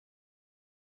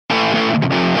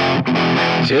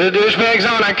Two douchebags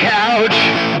on a couch.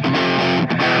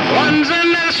 One's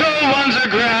an asshole, one's a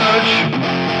grouch.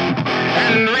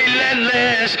 And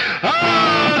relentless,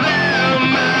 oh, their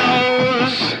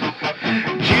mouths.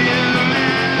 Jim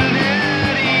and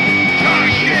Eddie. Talk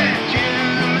shit.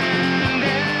 Jim and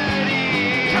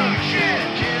Eddie. Talk shit.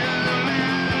 Jim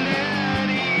and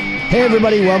Eddie. Hey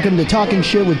everybody, welcome to Talkin'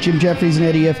 Shit with Jim Jeffries and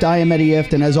Eddie Ift. I am Eddie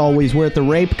Ift, and as always, we're at the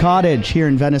Rape Cottage here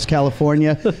in Venice,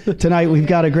 California. Tonight we've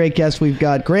got a great guest. We've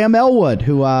got Graham Elwood,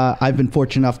 who I've been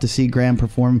fortunate enough to see Graham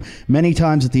perform many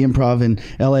times at the Improv in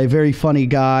LA. Very funny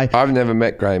guy. I've never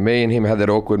met Graham. Me and him had that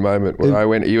awkward moment where I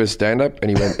went, "Are you a stand-up?"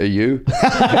 And he went, "Are you?" And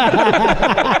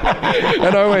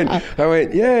I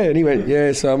went, "Yeah." And he went,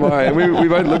 "Yeah, so am I." And we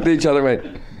both looked at each other and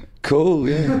went, "Cool,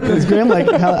 yeah." Is Graham like,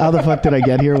 how the fuck did I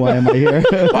get here? Why am I here?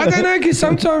 I don't know, because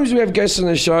sometimes we have guests on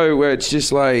the show where it's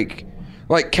just like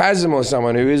Chasm or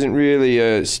someone who isn't really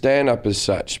a stand-up as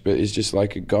such, but is just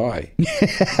like a guy. You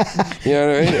know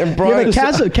what I mean? And Brian,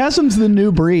 Chasm's the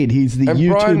new breed. He's the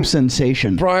YouTube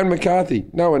sensation. Brian McCarthy.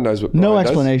 No one knows what Brian No does.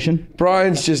 explanation.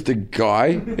 Brian's just a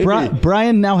guy.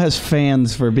 Brian now has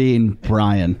fans for being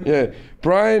Brian. Yeah.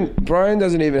 Brian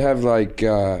doesn't even have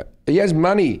he has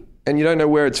money. And you don't know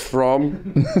where it's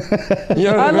from. You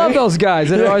know I love those guys.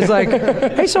 They're always like,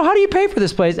 "Hey, so how do you pay for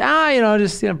this place?" Just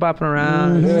bopping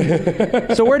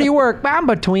around. So where do you work? I'm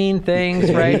between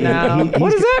things right now.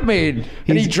 What does that mean?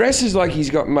 And he dresses like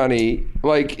he's got money.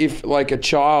 Like if a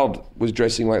child was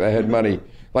dressing like they had money.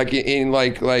 Like in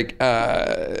what's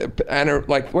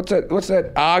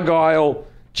that Argyle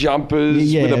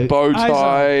jumpers with a bow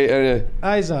tie.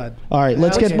 Izod. All right,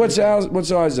 let's get... What's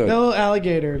Izod? The little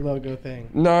alligator logo thing.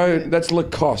 No, that's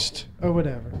Lacoste. Or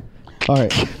whatever. All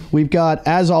right, we've got,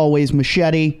 as always,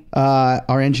 Machete,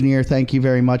 our engineer. Thank you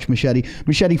very much, Machete.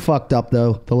 Machete fucked up,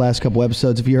 though, the last couple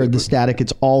episodes. If you heard the static,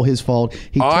 it's all his fault.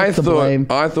 He took the blame.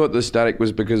 I thought the static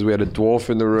was because we had a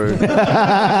dwarf in the room.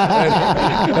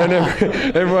 and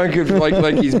everyone could,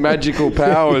 like his magical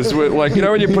powers were,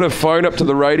 when you put a phone up to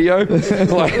the radio?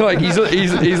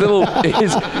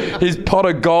 His pot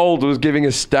of gold was giving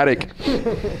us static.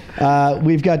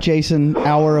 We've got Jason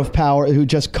Hour of Power, who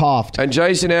just coughed. And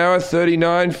Jason Hour,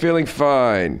 39, feeling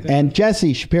fine. And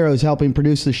Jesse Shapiro is helping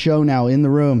produce the show now in the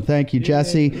room. Thank you,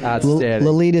 Jesse. Outstanding.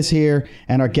 Lolita's here,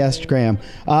 and our guest, Graham.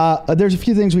 There's a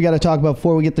few things we got to talk about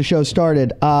before we get the show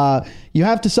started. You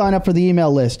have to sign up for the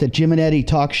email list at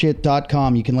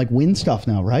jimandeddytalkshit.com. You can win stuff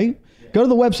now, right? Go to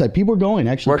the website. People are going.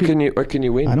 Actually, What can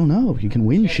you win? I don't know. You can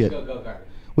win shit.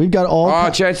 We've got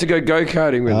a chance to go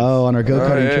go-karting with us. Oh, on our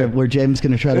go-karting trip, where James is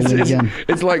going to try to win again.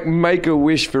 It's like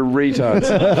Make-A-Wish for retards.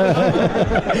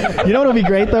 You know what would be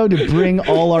great, though? To bring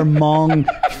all our Hmong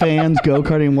fans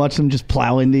go-karting and watch them just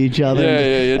plow into each other.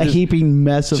 Yeah. A heaping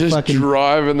mess of just fucking...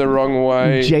 driving the wrong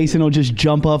way. Jason will just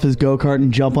jump off his go-kart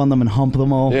and jump on them and hump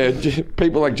them all. Yeah,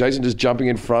 people like Jason just jumping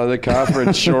in front of the car for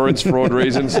insurance fraud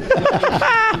reasons.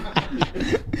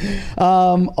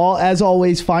 As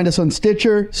always, find us on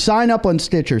Stitcher. Sign up on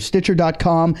Stitcher.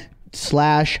 Stitcher.com/Jim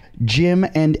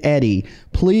and Eddie.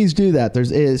 Please do that.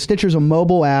 Stitcher's a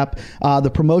mobile app. The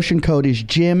promotion code is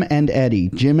Jim and Eddie.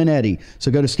 Jim and Eddie.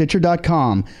 So go to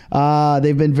Stitcher.com.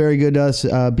 They've been very good to us.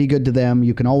 Be good to them.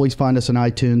 You can always find us on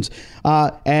iTunes.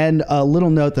 And a little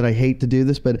note that I hate to do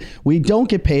this, but we don't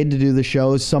get paid to do the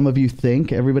show, as some of you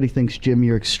think. Everybody thinks, Jim,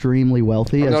 you're extremely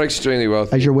wealthy. I'm not extremely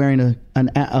wealthy. As you're wearing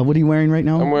what are you wearing right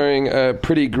now? I'm wearing a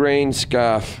pretty green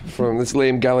scarf from this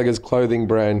Liam Gallagher's clothing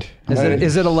brand.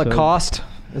 Is it a Lacoste?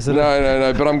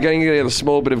 No, but I'm going to get a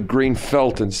small bit of green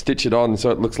felt and stitch it on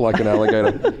so it looks like an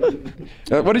alligator.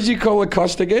 What did you call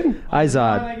Lacoste again?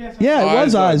 Izod. Yeah, it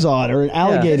was Izod, or an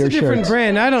alligator It's a different shirt.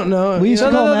 brand. I don't know. We used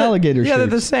to call them alligator shirts. Yeah, they're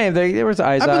the same. There was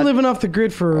Izod. I've been living off the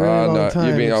grid for a really long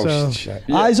time.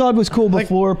 Izod was cool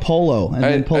before Polo.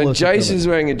 And Polo Jason's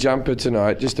wearing a jumper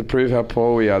tonight just to prove how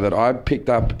poor we are, that I picked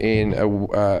up in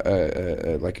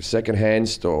a second-hand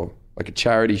store, like a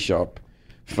charity shop,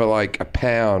 for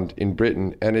 £1 in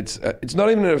Britain, and it's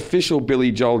not even an official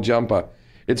Billy Joel jumper.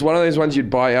 It's one of those ones you'd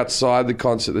buy outside the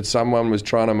concert that someone was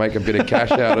trying to make a bit of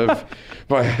cash out of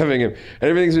by having him. And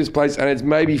everything's misplaced, and it's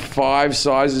maybe 5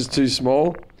 sizes too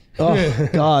small. Oh,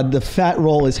 God, the fat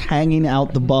roll is hanging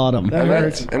out the bottom. That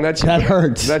hurts. That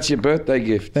hurts. That's your birthday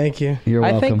gift. Thank you. You're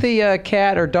welcome. I think the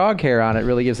cat or dog hair on it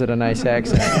really gives it a nice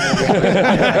accent.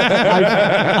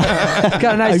 It's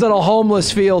got a nice little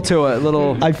homeless feel to it.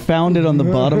 I found it on the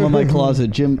bottom of my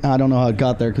closet. Jim, I don't know how it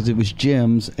got there because it was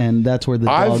Jim's, and that's where the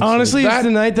dog... Honestly, it's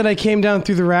the night that I came down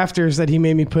through the rafters that he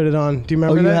made me put it on. Do you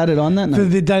remember that? Oh, you had it on that night?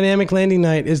 The dynamic landing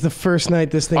night is the first night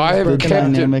this thing was broken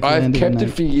out. I've kept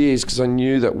it for years because I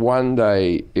knew that one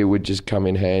day it would just come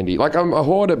in handy. I'm a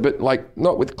hoarder, but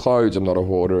not with clothes. I'm not a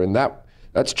hoarder, and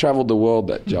That's traveled the world,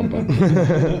 that jumper.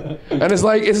 And it's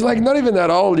like not even that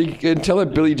old. You can tell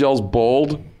that Billy Joel's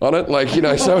bald on it. Like, you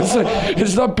know, so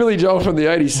it's not Billy Joel from the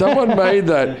 80s. Someone made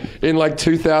that in like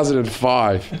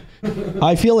 2005.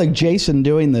 I feel like Jason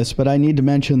doing this, but I need to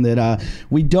mention that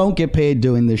we don't get paid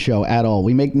doing this show at all.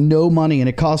 We make no money, and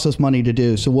it costs us money to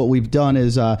do. So what we've done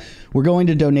is we're going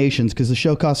to donations because the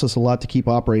show costs us a lot to keep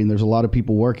operating. There's a lot of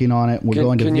people working on it. We're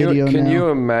going to video now. Can you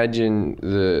imagine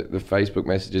the Facebook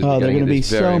messages? Oh, they're going to be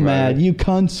so mad. You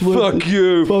cunts. Fuck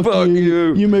you. Fuck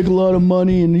you. You make a lot of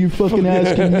money, and you're fucking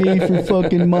asking me for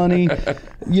fucking money.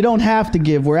 You don't have to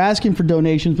give. We're asking for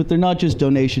donations, but they're not just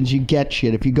donations. You get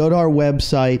shit. If you go to our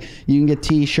website, you can get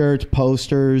T-shirts,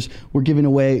 posters. We're giving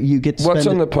away. You get to What's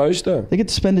on the poster? They get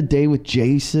to spend a day with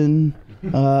Jason.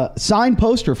 Signed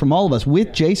poster from all of us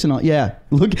with Jason on. Yeah,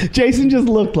 look, Jason just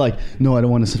looked like, no, I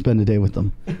don't want to spend a day with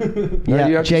them. No,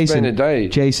 you have Jason, to spend a day.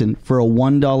 Jason, for a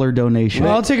 $1 donation.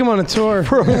 Well, I'll take him on a tour.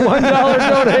 For a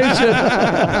 $1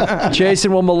 donation.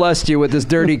 Jason will molest you with his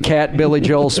dirty cat Billy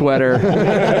Joel sweater.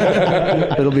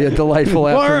 It'll be a delightful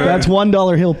afternoon. That's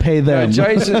 $1 he'll pay them.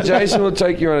 Jason will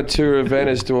take you on a tour of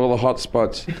Venice to all the hot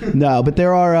spots. No, but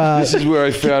there are. This is where I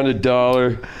found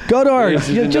 $1. Go to our.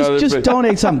 Just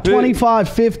donate something. 25,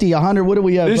 50, 100. What do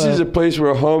we have? This is a place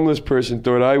where a homeless person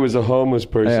thought I was a homeless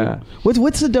person. Yeah.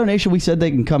 What's the donation? We said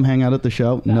they can come hang out at the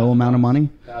show. No amount of money.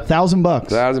 $1,000.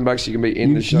 $1,000 you can be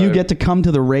in the show. You get to come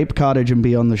to the rape cottage and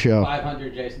be on the show.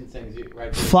 500 Jason sings you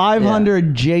right.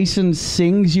 500 Jason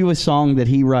sings you a song that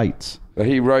he writes. That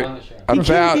he wrote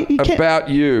about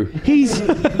you. He's.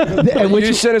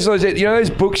 You sent us those. You know those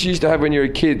books you used to have when you were a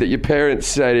kid that your parents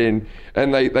sat in,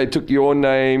 and they took your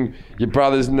name, your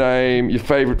brother's name, your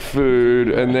favorite food,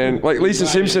 and then like Lisa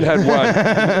Simpson had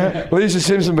one. Lisa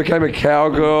Simpson became a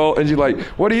cowgirl, and you're like,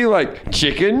 what do you like?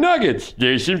 Chicken nuggets.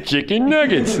 There's some chicken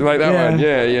nuggets. Like that one.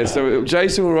 Yeah. So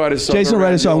Jason will write a song. Jason will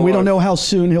write a song. We don't know how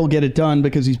soon he'll get it done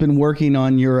because he's been working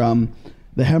on your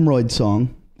the hemorrhoid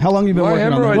song. How long have you been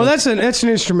working on that? Well, that's an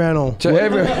instrumental. To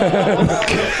every the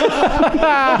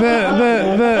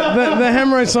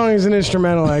hemorrhoid song is an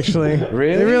instrumental, actually.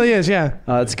 Really? It really is, yeah.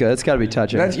 Oh, that's good. That's got to be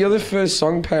touching. You're the first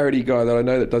song parody guy that I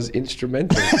know that does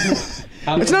instrumental.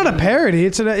 It's not a parody.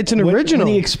 It's an original.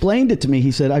 When he explained it to me, he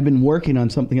said, I've been working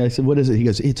on something. I said, what is it? He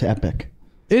goes, it's epic.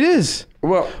 It is.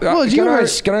 Well,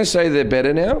 can I say they're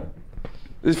better now?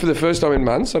 This is for the first time in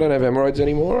months. I don't have hemorrhoids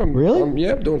anymore. Really?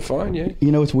 I'm doing fine, yeah.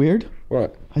 You know what's weird?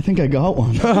 What? I think I got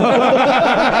one. They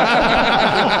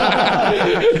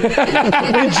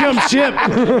jumped ship.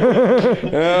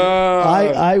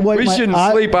 We shouldn't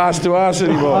sleep ass to ass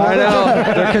anymore. I know.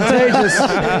 They're contagious.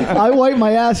 I wiped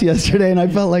my ass yesterday, and I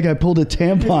felt like I pulled a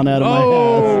tampon out of my ass.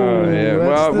 Oh, yeah.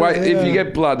 Well, if you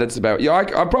get blood, that's about... Yeah,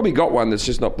 I probably got one that's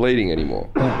just not bleeding anymore.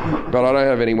 But I don't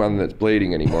have anyone that's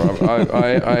bleeding anymore.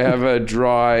 I have a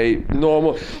dry,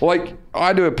 normal... Like...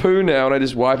 I do a poo now and I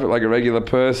just wipe it like a regular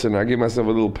person. I give myself a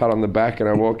little pat on the back and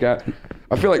I walk out.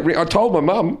 I feel like I told my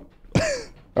mum.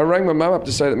 I rang my mum up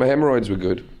to say that my hemorrhoids were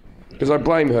good because I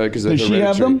blame her because they're hereditary.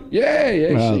 Does she have them? Yeah.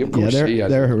 Of course she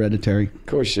has. They're hereditary. Of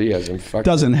course she has them.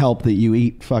 Doesn't help that you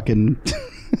eat fucking.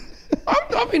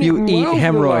 I've been eating well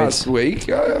hemorrhoids for the last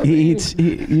week. He eats.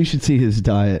 You should see his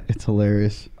diet. It's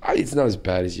hilarious. It's not as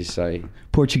bad as you say.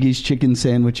 Portuguese chicken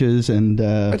sandwiches and...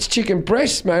 That's chicken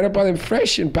breasts, mate. I buy them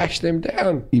fresh and bash them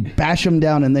down. You bash them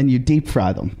down and then you deep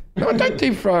fry them. No, I don't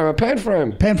deep fry them. I pan fry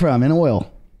them. Pan fry them in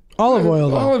oil. Olive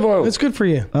oil, though. Olive oil. It's good for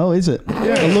you. Oh, is it?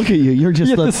 Yeah. Look at you. You're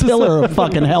just the pillar of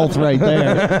fucking health right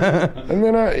there. And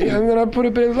then I put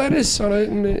a bit of lettuce on it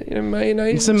and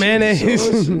mayonnaise. Some mayonnaise.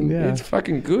 Yeah. It's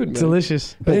fucking good, man.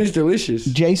 Delicious. It is delicious.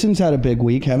 Jason's had a big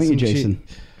week, haven't you, Jason?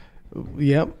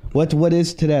 Yep. What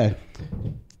is today?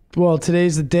 Well,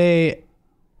 today's the day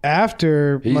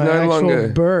after my actual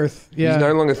birth. Yeah. He's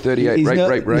no longer 38.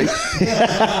 Rape.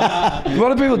 A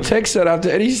lot of people text that after,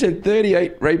 and he said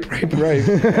 38. Rape.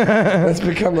 That's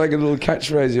become like a little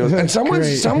catchphrase of yours. And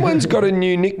someone's got a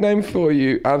new nickname for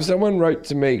you. Someone wrote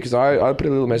to me because I put a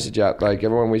little message out like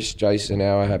everyone wished Jason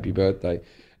our happy birthday,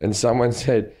 and someone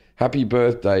said happy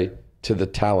birthday to the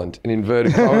talent in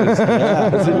inverted commas.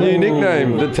 That's a new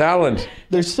nickname, the talent.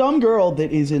 There's some girl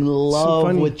that is in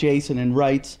love with Jason and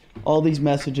writes all these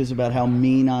messages about how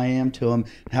mean I am to him,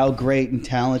 how great and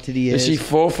talented he is. Is she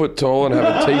 4 foot tall and have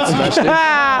her teeth smashed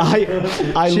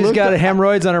in? She's got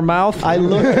hemorrhoids on her mouth. I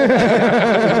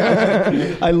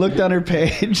looked on her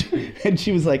page and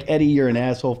she was like, Eddie, you're an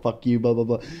asshole. Fuck you, blah, blah,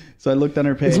 blah. So I looked on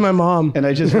her page. It's my mom. And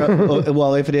I just wrote,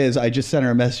 well, if it is, I just sent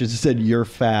her a message that said, you're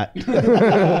fat.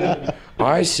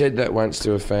 I said that once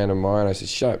to a fan of mine. I said,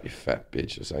 shut up, you fat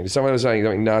bitch, or something. Someone was saying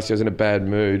something nasty. I was in a bad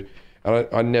mood.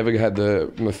 I never had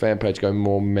my fan page go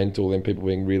more mental than people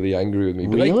being really angry with me.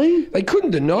 But Really? They couldn't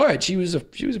deny it. She was a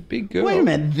big girl. Wait a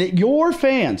minute. Your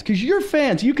fans, because your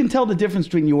fans, you can tell the difference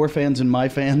between your fans and my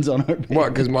fans on our page.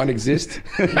 What? Because mine exist.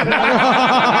 Come on.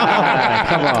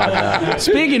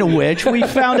 Speaking of which, we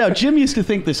found out Jim used to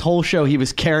think this whole show he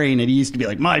was carrying it. He used to be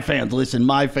like, my fans listen,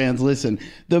 my fans listen.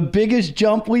 The biggest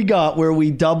jump we got where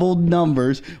we doubled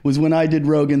numbers was when I did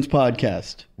Rogan's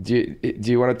podcast. Do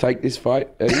you want to take this fight,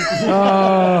 Eddie?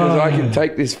 Because I can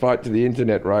take this fight to the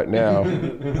internet right now.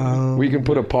 We can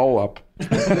put a poll up.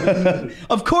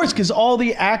 Of course, because all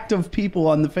the active people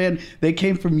on the fan, they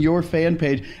came from your fan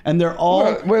page, and they're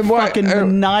all fucking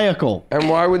maniacal. And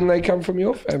why wouldn't they come from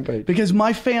your fan page? Because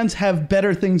my fans have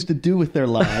better things to do with their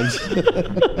lives.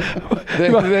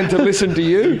 than to listen to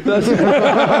you?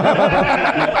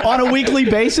 On a weekly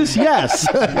basis, yes.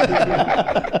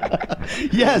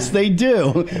 Yes, they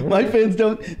do. My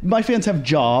fans have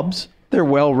jobs. They're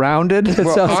well-rounded.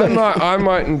 I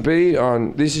mightn't be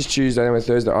on. This is Tuesday and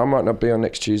Thursday. I might not be on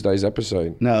next Tuesday's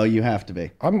episode. No, you have to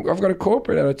be. I've got a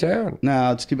corporate out of town.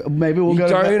 No, it's too bad. Maybe we'll you go.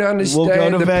 Don't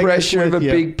understand the pressure of a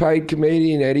big paid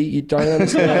comedian, Eddie. You don't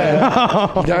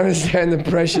understand. You don't understand the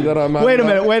pressure that I'm under. Wait a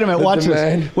minute. Watch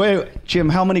this. Wait, Jim.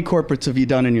 How many corporates have you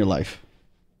done in your life?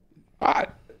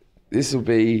 This will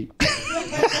be.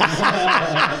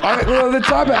 The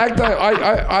type of actor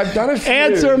I've done a few.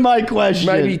 Answer my question.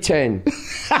 Maybe 10.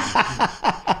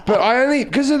 But I only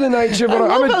because of the nature of what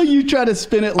I love how you try to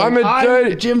spin it like I'm a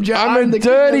dirty Jim. I'm a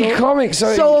dirty comic.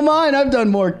 So am I. I've done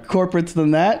more corporates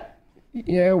than that.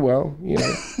 Yeah, well,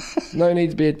 no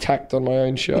need to be attacked on my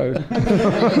own show.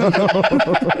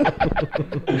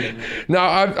 No,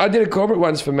 I did a corporate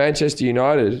once for Manchester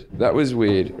United. That was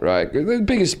weird, right? The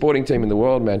biggest sporting team in the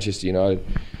world, Manchester United.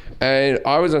 And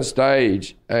I was on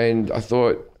stage and I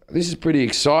thought, this is pretty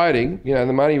exciting. The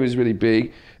money was really big.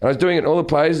 And I was doing it in all the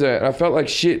plays there. And I felt like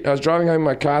shit. I was driving home in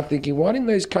my car thinking, why didn't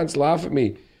those cunts laugh at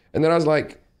me? And then I was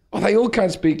like, they all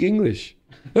can't speak English.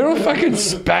 They're all fucking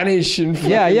Spanish and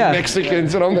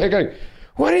Mexicans. And I'm there going,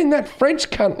 why didn't that French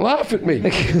cunt laugh at me?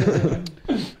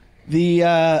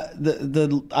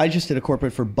 I just did a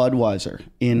corporate for Budweiser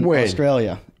in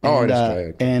Australia. In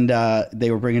Australia. And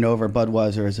they were bringing over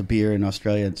Budweiser as a beer in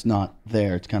Australia. It's not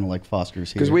there. It's kind of like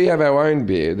Foster's here. Because we have our own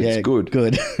beer that's good.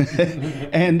 Good.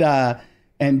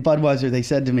 And Budweiser, they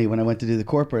said to me when I went to do the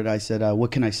corporate, I said,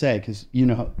 what can I say? Because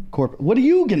corporate. What are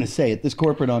you going to say at this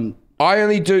corporate on... I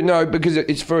only do, because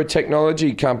it's for a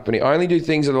technology company. I only do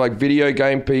things that are like video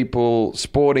game people,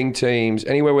 sporting teams,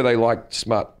 anywhere where they like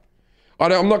smut.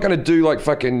 I'm not going to do like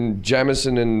fucking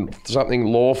Jamison and something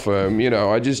law firm,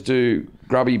 I just do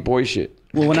grubby boy shit.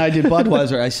 Well, when I did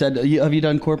Budweiser, I said, have you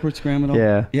done corporate Scram at all?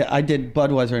 Yeah. Yeah, I did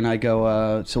Budweiser, and I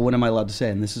go, so what am I allowed to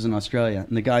say? And this is in Australia.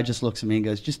 And the guy just looks at me and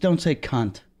goes, just don't say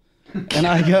cunt. And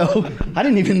I go, I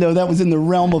didn't even know that was in the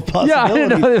realm of possibility. Yeah, I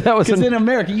didn't know that was because in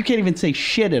America, you can't even say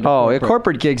shit at a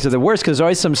corporate gigs are the worst because there's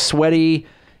always some sweaty,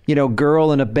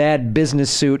 girl in a bad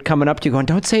business suit coming up to you going,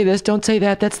 don't say this, don't say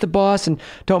that, that's the boss, and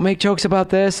don't make jokes about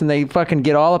this, and they fucking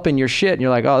get all up in your shit, and you're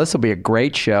like, this will be a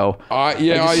great show.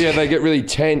 They get really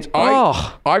tense.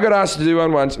 I got asked to do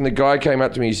one once, and the guy came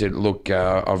up to me, he said, look,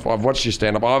 I've watched your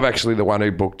stand-up, I'm actually the one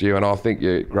who booked you, and I think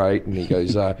you're great, and he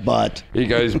goes, but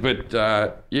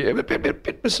you're a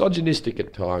bit misogynistic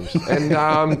at times,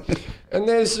 and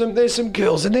there's some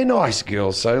girls, and they're nice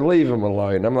girls, so leave them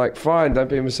alone. I'm like, fine, don't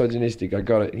be misogynistic, I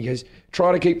got it. And he goes,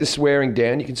 try to keep the swearing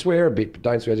down. You can swear a bit, but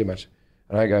don't swear too much.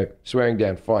 And I go, swearing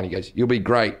down, fine. He goes, you'll be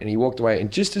great. And he walked away,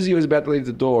 and just as he was about to leave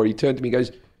the door, he turned to me and goes,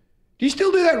 do you still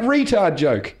do that retard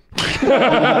joke?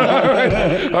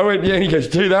 I went, yeah. And he goes,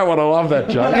 do that one. I love that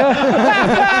joke.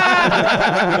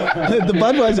 The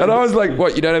Budweiser. And I was like,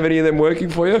 what, you don't have any of them working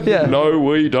for you? Yeah. No,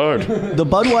 we don't. The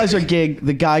Budweiser gig,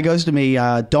 the guy goes to me,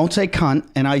 don't say cunt.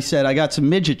 And I said, I got some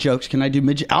midget jokes. Can I do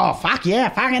midget? Oh, fuck yeah.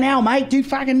 Fucking hell, mate. Do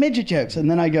fucking midget jokes.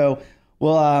 And then I go,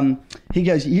 well, he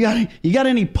goes, you got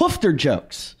any poofter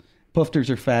jokes? Poofters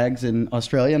are fags in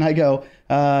Australia. And I go,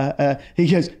 he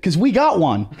goes, because we got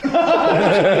one.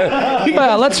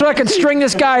 Well, let's fucking string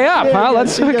this guy up, huh?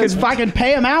 Let's fucking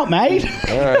pay him out, mate.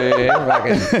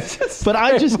 But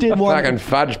I just did one. Fucking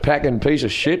fudge packing piece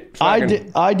of shit.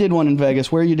 I did one in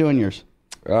Vegas. Where are you doing yours?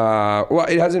 Well,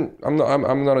 it hasn't. I'm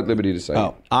not at liberty to say.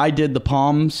 Oh, I did the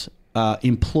Palms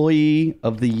Employee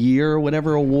of the Year,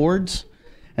 whatever awards,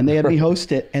 and they had me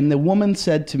host it. And the woman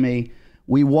said to me,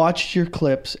 we watched your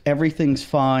clips. Everything's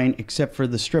fine except for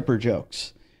the stripper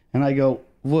jokes. And I go,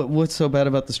 What's so bad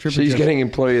about the stripper? She's joke? getting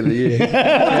Employee of the Year.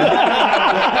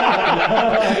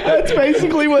 That's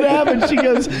basically what happened. She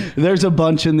goes, "There's a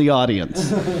bunch in the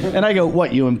audience," and I go,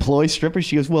 "What? You employ strippers?"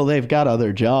 She goes, "Well, they've got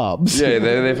other jobs." Yeah,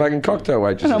 they're fucking cocktail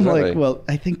waitresses. And I'm aren't like, they? "Well,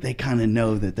 I think they kind of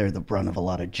know that they're the brunt of a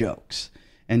lot of jokes."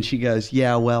 And she goes,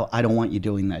 "Yeah, well, I don't want you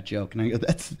doing that joke." And I go,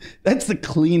 "That's the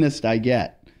cleanest I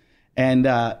get." And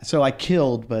so I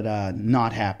killed, but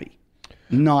not happy.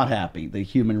 Not happy, the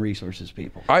human resources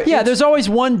people. There's always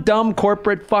one dumb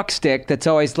corporate fuckstick that's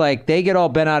always like, they get all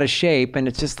bent out of shape, and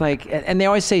it's just like, and they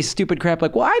always say stupid crap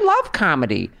like, well, I love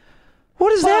comedy.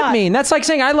 What does that mean? That's like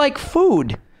saying I like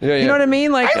food. Yeah, You know what I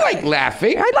mean? Like, I like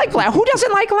laughing. I like laughing. Who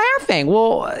doesn't like laughing?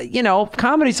 Well,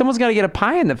 comedy, someone's got to get a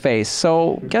pie in the face.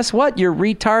 So guess what? Your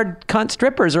retard cunt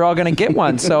strippers are all going to get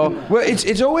one. So Well,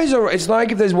 it's always it's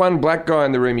like if there's one black guy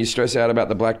in the room, you stress out about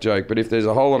the black joke. But if there's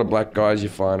a whole lot of black guys, you're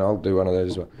fine. I'll do one of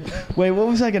those as well. Wait, what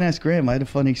was I going to ask Graham? I had a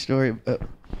funny story.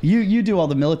 You do all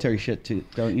the military shit too,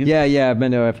 don't you? yeah, I've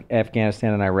been to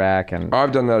Afghanistan and Iraq, and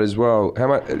I've done that as well. How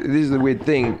much? This is the weird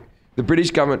thing. The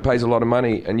British government pays a lot of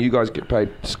money, and you guys get paid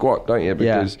squat, don't you?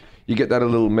 Because you get that a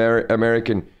little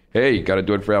American. Hey, you got to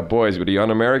do it for our boys. But are you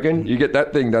un-American? You get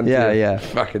that thing done. Yeah.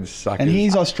 Fucking suckers. And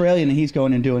he's Australian, and he's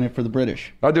going and doing it for the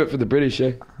British. I do it for the British,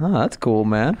 yeah. oh, that's cool,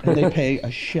 man. And they pay a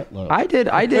shitload. I did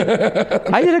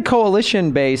a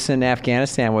coalition base in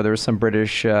Afghanistan where there was some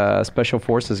British special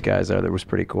forces guys there. That was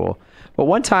pretty cool. But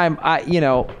one time, we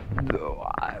were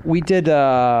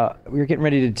getting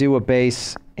ready to do a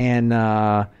base, and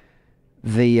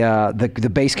the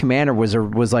base commander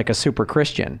was like a super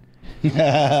Christian.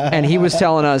 And he was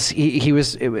telling us it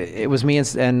was me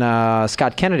and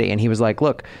Scott Kennedy, and he was like,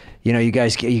 look, you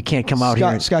guys, you can't come out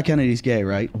here. Scott Kennedy's gay,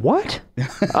 right? What?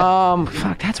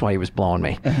 Fuck, that's why he was blowing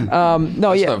me. No,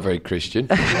 That's not very Christian.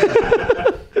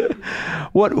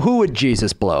 Who would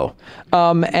Jesus blow?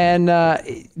 And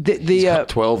He's got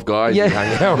 12 guys you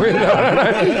hang out with.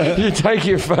 I don't know. You take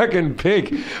your fucking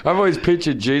pick. I've always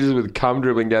pictured Jesus with cum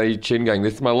dribbling down his chin going,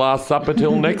 this is my last supper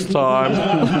till next time.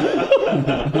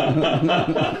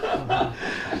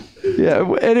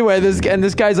 Yeah. Anyway, this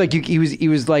guy's like, he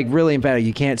was like really emphatic.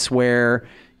 You can't swear.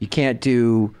 You can't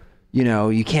do.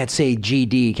 You can't say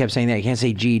GD. He kept saying that. You can't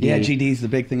say GD. Yeah, GD's the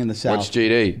big thing in the South. What's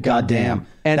GD? Goddamn.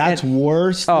 And that's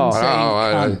worse than saying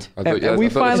cunt.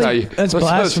 That's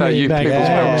blasphemy. how you back people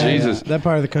then. spell Jesus. That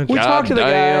part of the country. We talked to the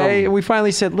Goddamn. guy. And we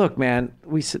finally said, "Look, man."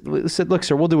 We said, "Look,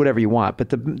 sir, we'll do whatever you want, but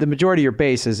the majority of your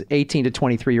base is 18 to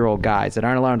 23-year-old guys that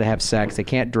aren't allowed to have sex. They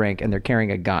can't drink, and they're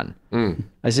carrying a gun."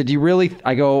 I said, "Do you really?"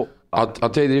 I go, I'll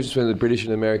tell you the difference between the British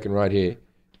and the American right here.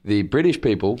 The British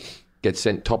people get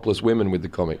sent topless women with the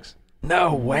comics.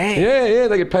 "No way." Yeah,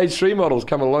 they get page 3 models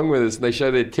coming along with us, and they show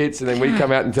their tits, and then we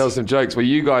come out and tell some jokes. Where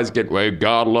you guys get, well,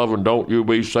 God love and don't you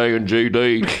be saying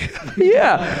GD.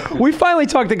 Yeah, we finally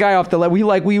talked the guy off the left.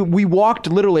 We walked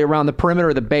literally around the perimeter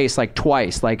of the base like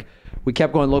twice. Like we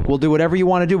kept going, look, we'll do whatever you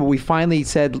want to do, but we finally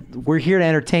said, we're here to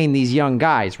entertain these young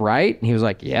guys, right? And he was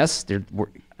like, yes.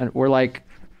 We're like,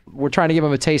 we're trying to give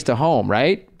them a taste of home,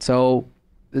 right? So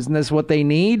isn't this what they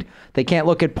need? They can't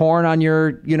look at porn on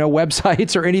your,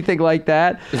 websites or anything like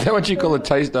that. Is that what you call a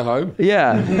taste of home?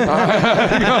 Yeah.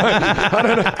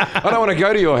 I don't want to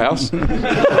go to your house.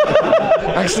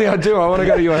 Actually, I do. I want to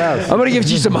go to your house. I'm going to give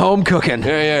you some home cooking.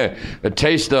 Yeah. A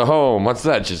taste of home. What's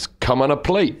that? Just come on a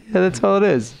plate. Yeah, that's all it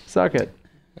is. Suck it.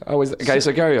 Okay,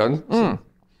 so carry on.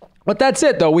 But that's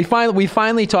it, though. We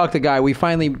finally talked the guy. We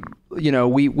finally,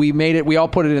 we made it. We all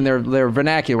put it in their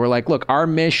vernacular. We're like, look, our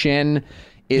mission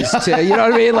is to, you know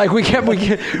what I mean? Like we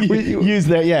use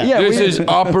that, yeah. This is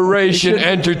Operation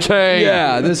Entertain.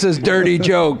 Yeah, this is dirty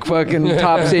joke, fucking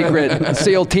top secret.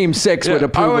 SEAL Team 6 would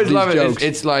approve I always of these love jokes. it.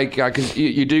 It's like, because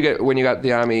you do get, when you got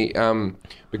the army,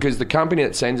 because the company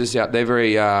that sends us out, they're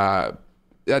very,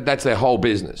 that's their whole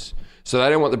business. So they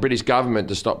don't want the British government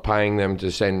to stop paying them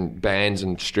to send bands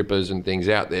and strippers and things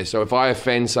out there. So if I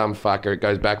offend some fucker, it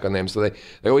goes back on them. So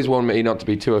they always want me not to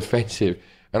be too offensive.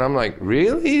 And I'm like,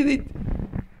 really?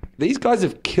 These guys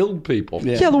have killed people.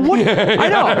 Yeah, what? I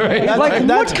know.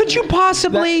 What could you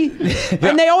possibly?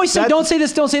 And they always say, don't say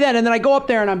this, don't say that. And then I go up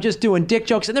there and I'm just doing dick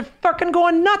jokes, and they're fucking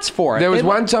going nuts for it. There was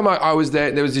one time I was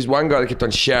there. There was this one guy that kept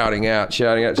on shouting out.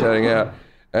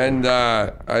 And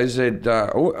I said,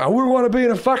 I wouldn't want to be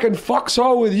in a fucking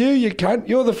foxhole with you, you cunt.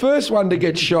 You're the first one to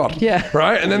get shot. Yeah.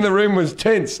 Right? And then the room was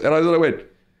tense. And I sort of went,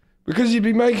 because you'd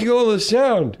be making all the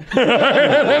sound.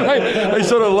 And they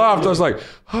sort of laughed. I was like,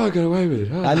 oh, I got away with it.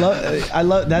 Oh. I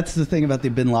love, that's the thing about the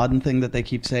Bin Laden thing that they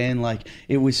keep saying, like,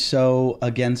 it was so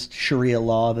against Sharia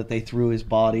law that they threw his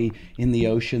body in the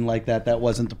ocean like that. That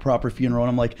wasn't the proper funeral.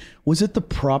 And I'm like, was it the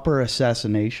proper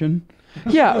assassination?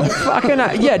 Yeah, fucking.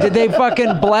 Yeah, did they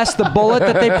fucking bless the bullet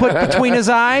that they put between his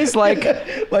eyes? Like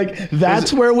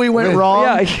that's where we went wrong.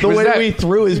 Yeah, the way that we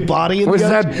threw his body in Was the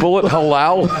that bullet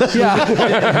halal?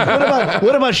 Yeah.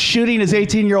 What about shooting his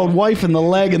 18-year-old wife in the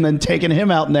leg and then taking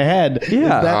him out in the head?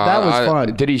 Yeah. that was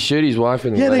fun. Did he shoot his wife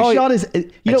in the leg? They shot his.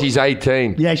 And she's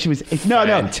 18. Yeah, she was. No,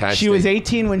 Fantastic. she was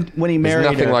 18 when he married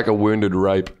There's nothing her. like a wounded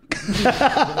rape.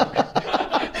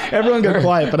 Everyone got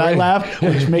quiet, but I laughed,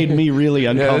 which made me really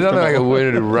Yeah, there's uncomfortable. nothing like a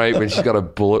wounded rape when she's got a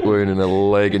bullet wound in her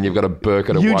leg and you've got a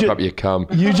burqa to wipe up your cum.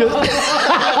 You just.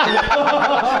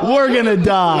 We're gonna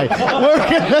die. We're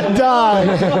gonna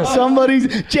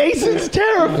die. Jason's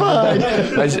terrified.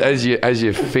 As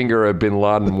you finger a Bin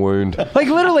Laden wound. Like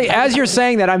literally, as you're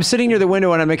saying that, I'm sitting near the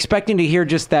window and I'm expecting to hear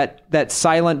just that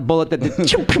silent bullet that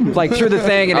like through the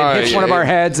thing and it hits one of our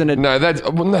heads and it. No, that's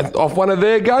off one of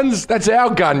their guns. That's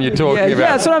our gun you're talking about. Yeah,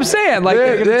 that's what I'm saying. Like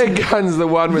their gun's the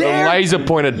one with a laser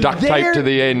pointer duct tape to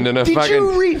the end and a fucking.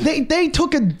 You read? They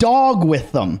took a dog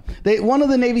with them. One of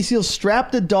the Navy SEALs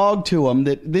strapped a dog to him.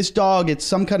 This dog, it's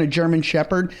some kind of German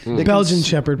Shepherd. Belgian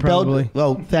Shepherd, probably.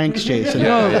 Oh, thanks, Jason.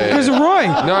 No, because of Roy.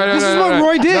 No, this is what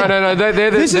Roy did. No, they're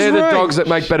the dogs that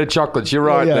make better chocolates. You're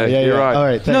right there. You're right. All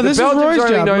right. No, this is Belgians Roy's are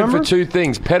only job, known remember? for two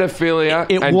things: pedophilia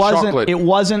and chocolate. It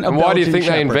wasn't a And Belgian why do you think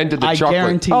Shepherd. they invented the I chocolate?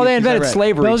 guarantee Oh, they you, 'cause I invented read.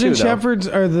 slavery Belgian too, though. Shepherds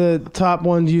are the top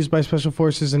ones used by special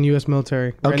forces and U.S.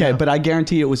 military. right Okay, now. but I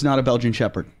guarantee it was not a Belgian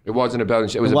Shepherd. It wasn't a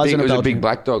Belgian. It was wasn't a a big Belgian.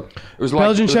 black dog. It was like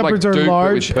Belgian it was like Shepherds are Duke, but with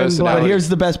large and black. personality. But here's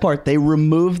the best part. They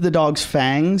removed the dog's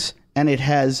fangs, and it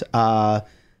has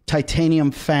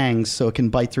titanium fangs, so it can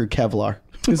bite through Kevlar.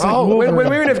 It's like when we Wolverine.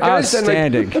 were in Afghanistan,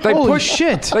 Outstanding. they Holy put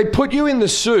shit. They put you in the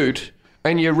suit.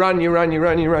 And you run,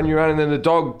 and then the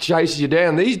dog chases you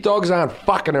down. These dogs aren't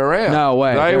fucking around. No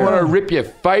way. They Yeah. want to rip your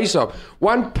face off.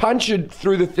 One punched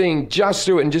through the thing, just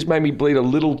through it, and just made me bleed a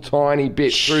little tiny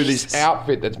bit through this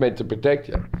outfit that's meant to protect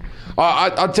you.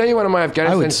 I'll tell you one of my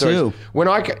Afghanistan would stories. sue. When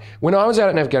I was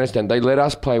out in Afghanistan, they let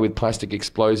us play with plastic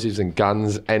explosives and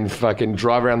guns and fucking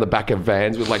drive around the back of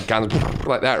vans with like guns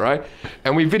like that, right?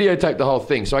 And we videotaped the whole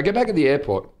thing. So I get back at the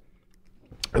airport.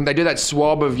 And they do that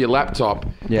swab of your laptop.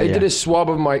 Yeah, They did a swab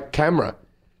of my camera,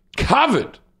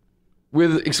 covered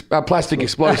with plastic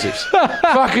explosives.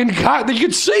 Fucking you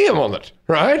could see them on it,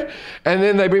 right? And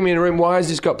then they bring me in a room. Why has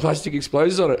this got plastic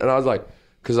explosives on it? And I was like,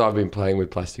 because I've been playing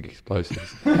with plastic explosives.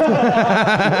 And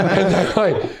they're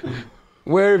like,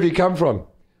 where have you come from?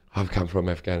 I've come from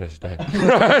Afghanistan.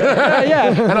 Yeah.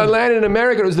 And I landed in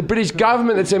America. It was the British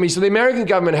government that sent me. So the American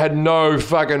government had no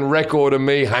fucking record of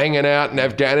me hanging out in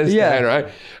Afghanistan, Yeah. right?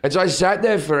 And so I sat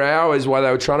there for hours while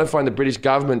they were trying to find the British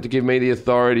government to give me the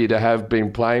authority to have been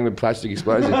playing with plastic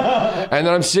explosives. And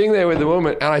then I'm sitting there with the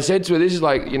woman, and I said to her, this is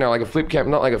like, like a flip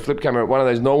camera, not like a flip camera, one of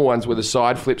those normal ones where the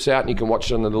side flips out and you can watch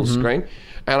it on the little screen.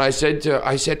 And I said to her,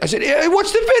 I said, yeah,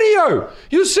 watch the video.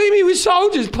 You'll see me with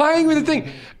soldiers playing with the thing.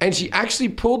 And she actually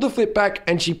pulled the flip back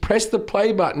and she pressed the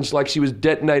play button like she was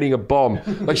detonating a bomb.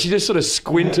 Like she just sort of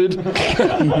squinted.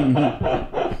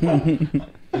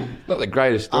 Not the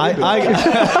greatest story.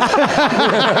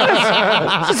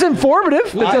 It's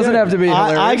informative. It doesn't have to be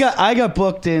hilarious. I got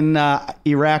booked in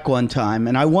Iraq one time,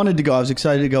 and I wanted to go. I was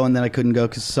excited to go, and then I couldn't go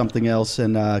because of something else,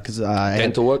 and because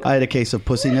Dental work? I had a case of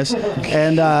pussiness,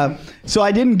 and so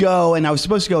I didn't go. And I was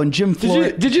supposed to go, and Jim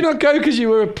Florentine. Did you not go because you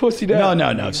were a pussy dad?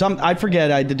 No. I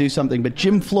forget I had to do something, but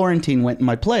Jim Florentine went in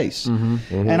my place,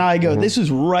 and I go. This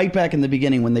was right back in the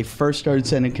beginning when they first started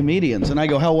sending comedians, and I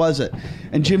go, how was it?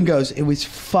 And Jim goes, it was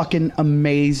fucking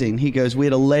amazing. He goes, we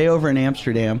had a layover in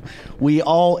Amsterdam. We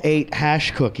all ate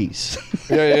hash cookies.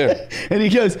 Yeah. And he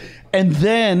goes, and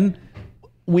then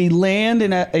we land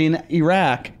in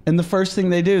Iraq, and the first thing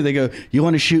they do, they go, you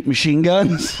want to shoot machine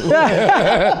guns?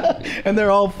 And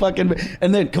they're all fucking,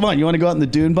 and then, come on, you want to go out in the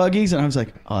dune buggies? And I was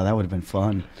like, oh, that would have been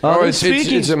fun. It's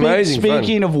amazing fun.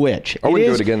 Speaking of which, I wouldn't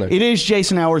do it again, though. It is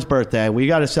Jason Hour's birthday. We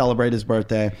got to celebrate his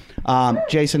birthday.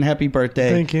 Jason, happy birthday.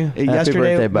 Thank you. Happy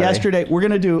birthday, buddy. Yesterday, we're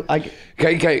going to do...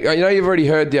 Okay, I know you've already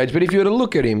heard the age, but if you were to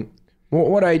look at him,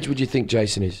 what age would you think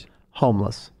Jason is?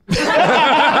 Homeless.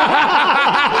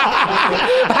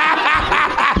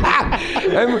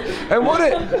 And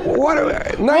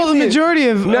the majority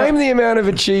of name the amount of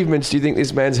achievements do you think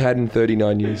this man's had in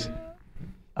 39 years?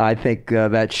 I think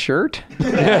that shirt.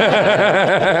 And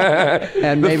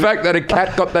The maybe fact that a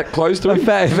cat got that close to him?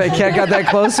 the cat got that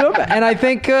close to him. And I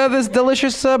think this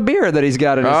delicious beer that he's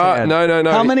got in his hand. No.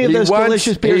 How many of those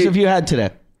delicious beers have you had today?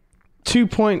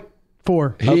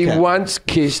 2.4. He Okay. once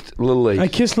kissed Lily. I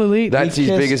kissed Lily, That's his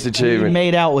biggest He achievement.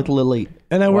 made out with Lily.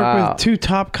 and I work Wow. with 2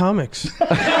 top comics.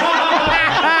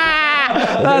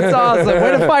 That's awesome.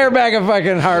 Way to fire back a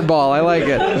fucking hardball. I like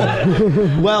it.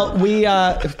 Well, we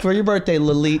for your birthday,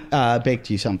 Lilit baked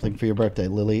you something for your birthday.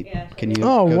 Lilit, Yeah. can you?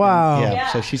 Oh, go wow.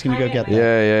 Yeah, so she's gonna go get that.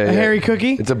 Yeah. A hairy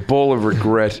cookie? It's a ball of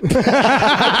regret.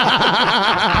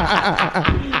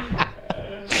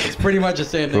 It's pretty much the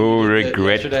same thing. Oh, you did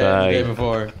regret yesterday and the day time.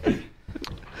 before.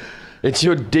 It's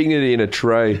your dignity in a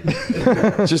tray.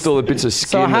 Just all the bits of So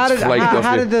skin how that's did flaked off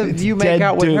how you. did you make Dead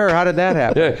out with Duke. her? How did that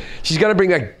happen? Yeah, she's gonna bring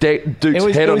that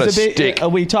Duke's head on a stick.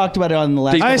 We talked about it on the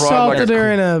last. Deep I fried assaulted like a-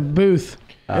 her in a booth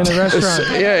in a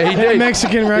restaurant. Yeah, he In a did.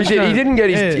 Mexican He restaurant. didn't get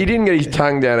his. Yeah. He didn't get his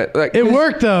tongue down it. Like, It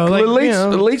worked though. Like, you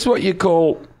know. Elite's what you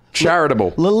call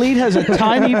charitable. Lilit has a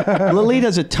tiny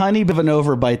bit of an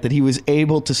overbite that he was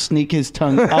able to sneak his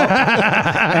tongue up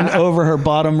and over her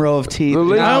bottom row of teeth.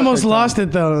 Lilit- I almost lost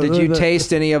it though. Did you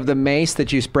taste any of the mace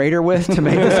that you sprayed her with to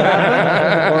make this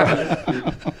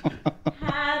happen?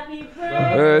 Happy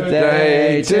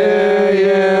Birthday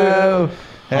to you.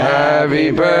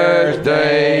 Happy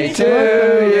birthday to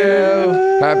you.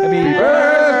 Happy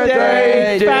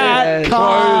birthday, fat All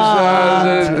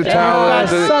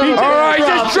right,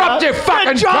 just dropped your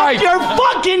fucking Drop cake. your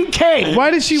fucking cake.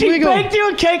 Why did she wiggle? baked you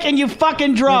a cake and you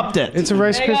fucking dropped it. It's a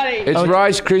Rice Krispie. It's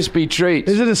Rice Krispie treats.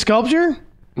 Is it a sculpture?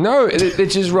 No,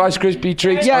 it's just Rice Krispie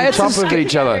treats Yeah, on it's top of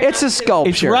each other. It's a sculpture.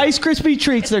 It's Rice Krispie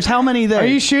treats. There's how many there? Are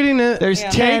you shooting it? There's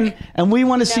 10, and we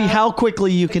want to see how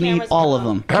quickly you can eat camera's all not of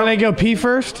them. Can I go pee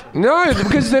first? No,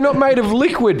 because they're not made of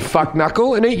liquid, fuck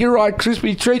knuckle, and eat your Rice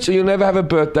Krispie treats or you'll never have a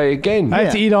birthday again. I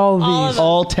have to eat all of All of these. them.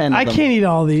 All 10 of I them. can't eat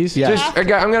all these. Yeah. Just,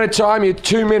 okay, I'm going to time you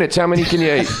 2 minutes. How many can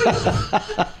you eat?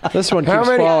 This one keeps How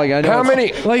many? falling. I know How it's-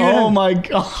 many? Like, Oh my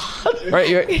god.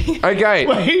 Right, okay.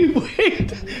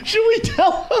 Wait. Should we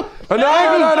tell him? Oh, no.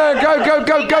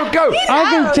 Go. I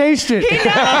can taste it.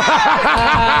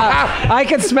 I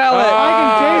can smell it.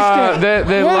 I can taste it. They're,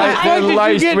 Where the la- fuck they're did you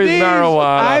laced get with these?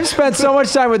 marijuana. I've spent so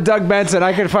much time with Doug Benson,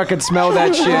 I can fucking smell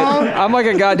that shit. I'm like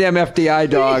a goddamn FBI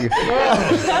dog.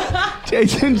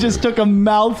 Jason just took a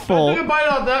mouthful. Took a bite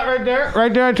off that right there.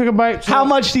 Right there, I took a bite. How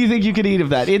much do you think you could eat of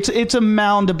that? It's a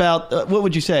mound about what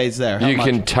would you say is there? How You much?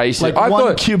 can taste Like it.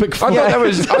 one cubic foot. I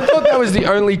thought that was the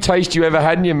only taste you ever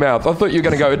had in your mouth. I thought you were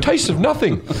going to go, it tastes of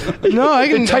nothing. No, I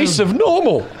can It tastes of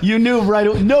normal. You knew right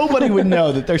away. Nobody would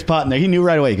know that there's pot in there. He knew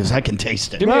right away because I can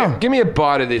taste it. Give me a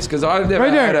bite of this because I've never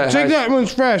Right had there. a Take that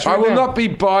one's fresh. I right will there. not be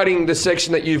biting the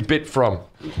section that you've bit from.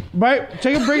 Bite.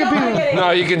 Take a break a piece.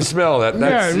 No, you can smell that.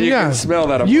 You can smell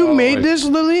that. a You mile made away. this,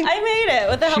 Lily? I made it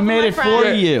with the help She of made my it for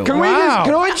friend. you. Can Wow.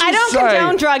 I just I don't say,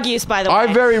 condone drug use, by the way.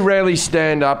 I very rarely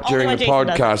stand up during when the Jason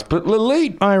does podcast, but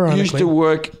Lilit Ironically. used to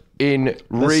work in The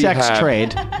rehab. sex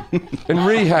trade. In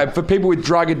rehab for people with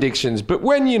drug addictions. But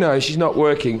when, she's not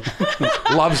working,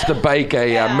 loves to bake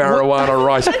a marijuana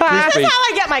Rice That's Krispie how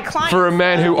I get my clients. for a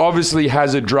man who obviously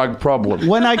has a drug problem.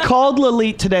 When I called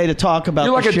Lilit today to talk about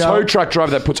You're like the a show, tow truck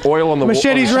driver that puts oil on the Machete's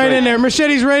on the right street. in there.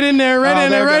 Machete's right in there. Right Oh, in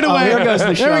there. there Right go- oh, away. there goes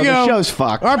the show. There we The go. show's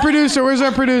fucked. Our producer. Where's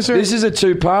our producer? This is a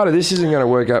two-parter. This isn't going to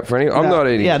work out for any. I'm not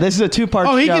eating. Yeah, this is a two-part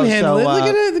show. Oh, he can handle so, it. Look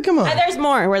at it. Come on. There's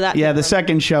more where that. Yeah, the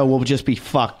second show will just be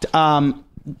fucked.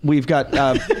 We've got.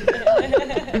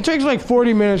 It takes like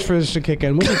 40 minutes for this to kick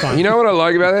in. We'll be fine. You know what I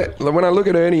like about it? When I look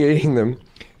at Ernie eating them,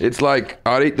 it's like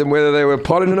I'd eat them whether they were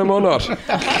potted in them or not.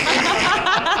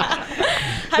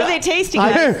 How do they taste, you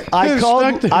guys? I called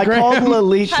Lilit How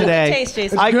does it today. taste,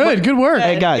 Jason? Good work.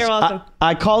 Hey guys, You're welcome.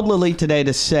 I called Lilit today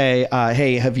to say,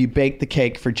 hey, have you baked the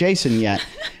cake for Jason yet?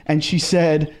 And she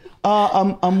said,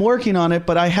 I'm working on it,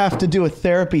 but I have to do a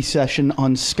therapy session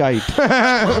on Skype.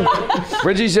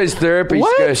 When she says therapy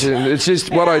session, it's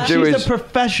just what I do She's is a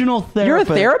professional therapist. You're a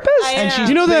therapist? I And am. she's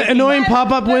You know that annoying Baking-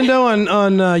 pop-up window on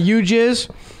UJizz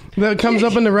that comes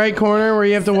up in the right corner where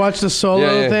you have to watch the solo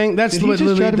Yeah, yeah. thing? That's Did he what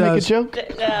just try Lily to make a does. joke?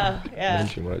 Yeah.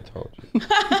 what I told you.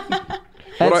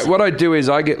 What I do is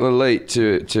I get Lilit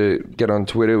to get on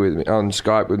Twitter with me, on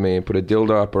Skype with me, and put a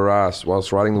dildo up her ass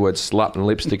whilst writing the word slut and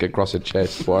lipstick across her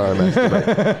chest while I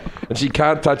masturbate. And she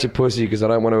can't touch a pussy because I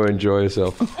don't want her to enjoy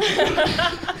herself.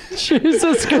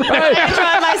 Jesus Christ. I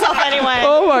try myself anyway.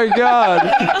 Oh my God.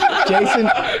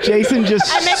 Jason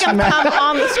just I make him smacked- come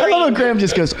on the I love screen. how Graham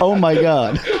just goes, oh my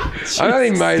God. I only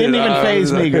made Didn't it even up.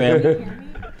 faze me,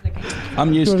 Graham.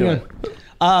 I'm used to it.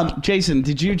 Jason,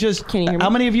 did you just... Can you hear me? How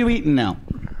many have you eaten now?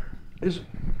 This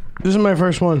is my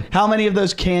first one. How many of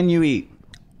those can you eat?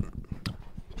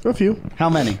 A few. How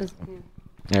many?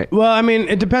 Well, I mean,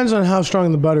 it depends on how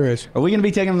strong the butter is. Are we going to be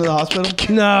taking them to the hospital?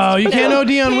 No, you can't OD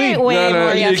on weed. Way No,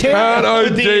 more, you yes. can't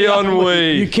OD on You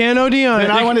weed. can't OD on it.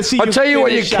 And I want to see I'll tell you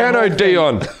what you finish that can whole OD thing.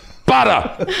 on.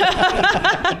 Butter.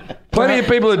 Plenty of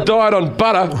people have died on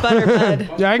butter.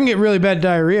 Butterbud. Yeah, I can get really bad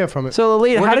diarrhea from it. So,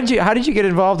 Lilita, how did you get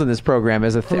involved in this program?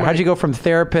 How did you go from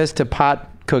therapist to pot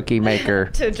cookie maker?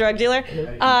 To drug dealer.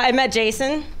 I met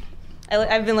Jason.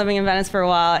 I've been living in Venice for a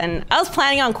while, and I was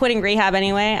planning on quitting rehab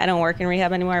anyway. I don't work in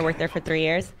rehab anymore. I worked there for 3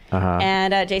 years.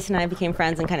 And Jason and I became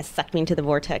friends and kind of sucked me into the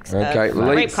vortex of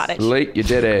Rape Cottage. Late, you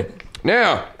dead air.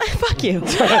 Now. Fuck you.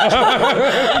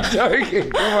 Joking.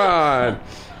 Come on.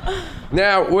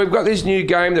 Now, we've got this new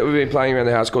game that we've been playing around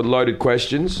the house called Loaded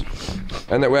Questions,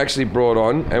 and that we actually brought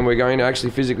on, and we're going to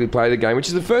actually physically play the game, which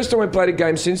is the first time we've played a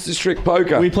game since the Strict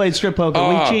Poker. We played Strip Poker.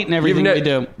 We cheat in everything we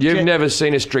do. You've never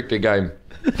seen a stricter game.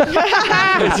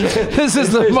 This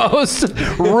is the most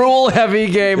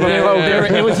rule-heavy game of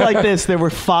poker. It was like this. There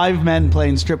were 5 men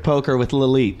playing strip poker with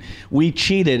Lilith. We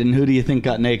cheated, and who do you think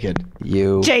got naked?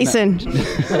 You. Jason.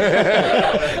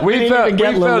 We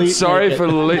felt sorry for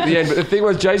Lilith at the end, but the thing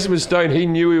was, Jason was stoned. He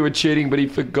knew we were cheating, but he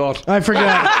forgot. I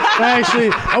forgot.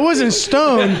 I wasn't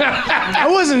stoned.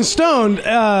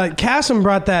 Cassim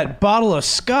brought that bottle of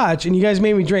scotch, and you guys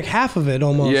made me drink half of it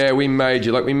almost. Yeah, we made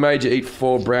you. We made you eat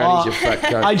 4 brownies, you fat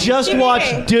cunt. I just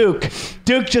watched Duke.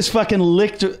 Duke just fucking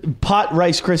licked pot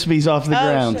Rice Krispies off the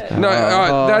ground. Shit.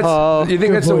 No, you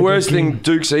think that's the worst thing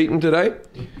Duke's eaten today?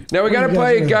 Now we're going to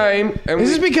play a game. And Is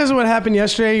this because of what happened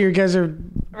yesterday? You guys are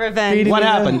Revenge. feeding What me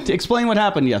happened? Explain what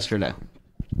happened yesterday.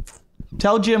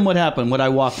 Tell Jim what happened, what I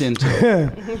walked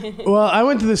into. Well, I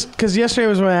went to this because yesterday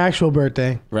was my actual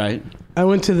birthday. Right. I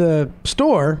went to the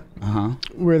store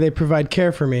where they provide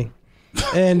care for me,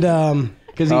 and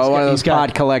Because one of those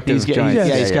pot collective joints.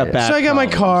 He's got back. so I got my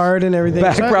card and everything.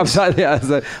 Back So I- rubs.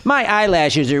 My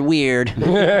eyelashes are weird.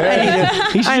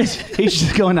 He's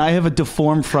just going, I have a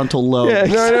deformed frontal lobe.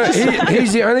 No,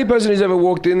 he's the only person who's ever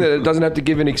walked in that doesn't have to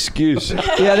give an excuse.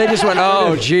 Yeah, they just went,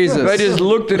 oh, Jesus. They just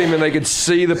looked at him and they could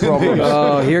see the problem.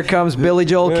 Oh, here comes Billy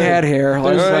Joel cat hair.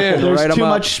 There's too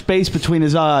much space between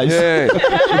his eyes. Yeah.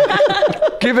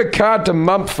 Give a card to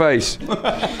Mumpface.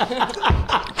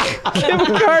 Give a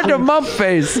card to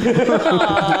Mumpface.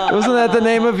 Wasn't that the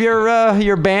name of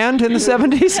your band in the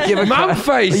 70s? Give a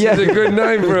Mumpface is a good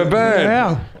name for a band.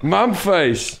 Yeah.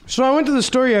 Mumpface. So I went to the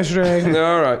store yesterday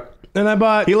All right. and I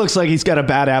bought He looks like he's got a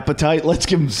bad appetite. Let's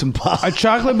give him some pop. a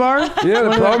chocolate bar. Yeah,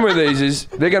 the problem with these is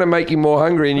they're going to make you more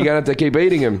hungry and you're going to have to keep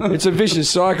eating them. It's a vicious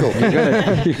cycle.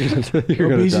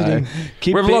 Obesity.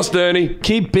 We've lost Ernie.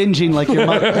 Keep binging like your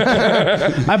mother.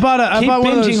 I bought Keep one of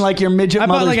binging those, like your midget I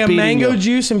bought mother's like a beating mango you.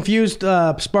 juice infused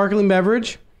sparkling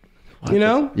beverage. You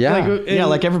know? Yeah. Yeah,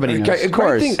 like everybody knows. Okay, Of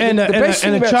course. And the best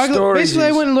thing a about chocolate. stories Basically, I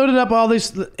is- went and loaded up all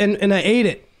this, and I ate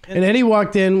it. And Eddie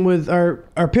walked in with our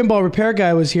pinball repair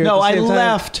guy was here. No, at the I same time.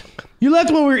 left. You left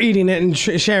while we were eating it and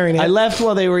sharing it. I left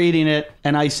while they were eating it,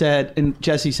 and I said, and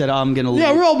Jesse said, oh, I'm going to leave.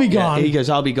 Yeah, we'll all be gone. He goes,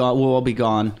 I'll be gone. We'll all be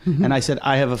gone. And I said,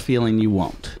 I have a feeling you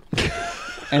won't.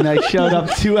 And I showed up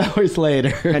 2 hours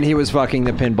later. And he was fucking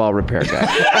the pinball repair guy.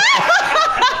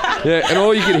 Yeah, and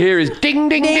all you could hear is ding,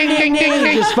 ding, ding, ding, ding,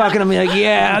 ding. Just fucking him like,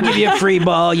 yeah, I'll give you a free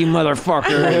ball, you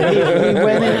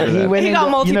motherfucker. He went He got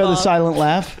into, you know, the multi-ball. silent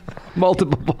laugh?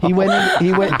 Multiple balls.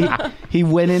 He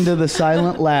went into the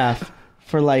silent laugh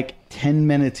for like 10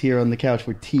 minutes here on the couch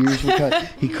where tears were cut.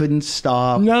 He couldn't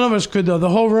stop. None of us could though. The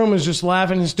whole room was just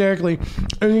laughing hysterically,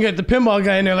 and you got the pinball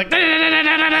guy in there like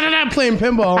playing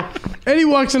pinball. Eddie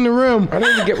walks in the room I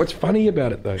don't even get what's funny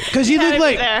about it though. because he looked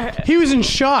like he was in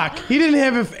shock. He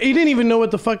didn't even know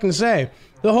what to fucking say.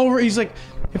 He's like,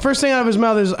 the first thing out of his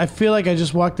mouth is, "I feel like I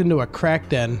just walked into a crack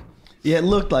den." Yeah, it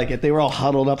looked like it. They were all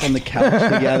huddled up on the couch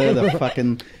together. The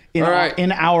fucking in, All right.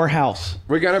 in our house.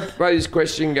 We're going to play this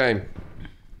question game.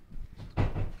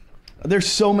 There's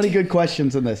so many good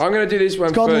questions in this. I'm going to do this one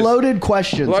It's called first. Loaded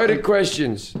Questions. Loaded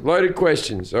questions. Loaded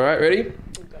questions. All right, ready?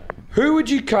 Who would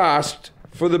you cast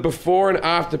for the before and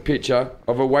after picture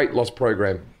of a weight loss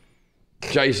program?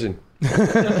 Jason.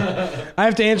 I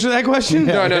have to answer that question.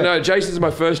 No. Jason's my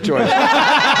first choice.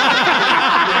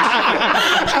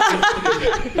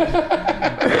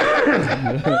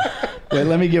 Wait,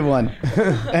 let me give one.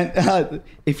 And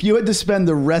if you had to spend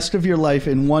the rest of your life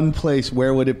in one place,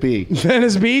 where would it be?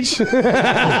 Venice Beach. Why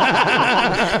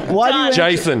do you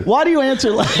Jason. Why do you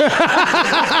answer like?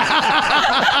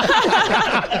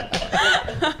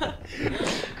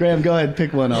 Graham, go ahead,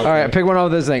 pick one up. All right, pick one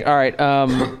off this thing. All right.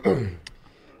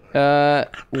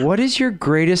 What is your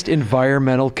greatest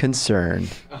environmental concern?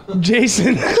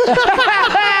 Jason.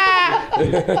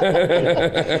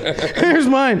 Here's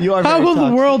mine. You are How very will the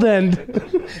toxic. world end?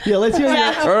 Yeah, let's hear All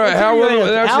right, how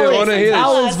will actually I want to hear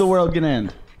How this. is the world gonna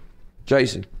end?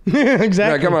 Jason. No,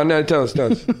 Exactly. come on, no, tell us.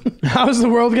 How's the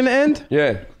world gonna end?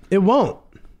 Yeah. It won't.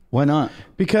 Why not?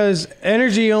 Because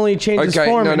energy only changes Okay,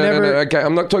 form. no, It no, never, no. Okay,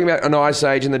 I'm not talking about an ice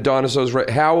age and the dinosaurs.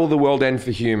 How will the world end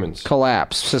for humans?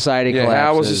 Collapse. Society Yeah, collapses.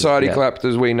 how will society Yeah. collapse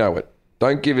as we know it?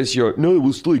 Don't give us your, no, it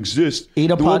will still exist. Eat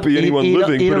a there won't pot- be anyone eat a-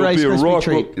 living, eat a but it'll Rice be a Krispie rock.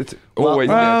 treat. Look, it's always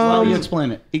Well, you there.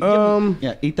 explain it.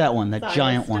 Yeah, eat that one, that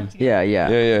giant one. Yeah.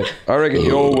 Yeah. I reckon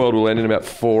your world will end in about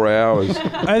 4 hours.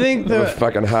 I think Of a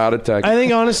fucking heart attack. I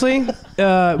think honestly,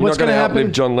 You're what's not going to outlive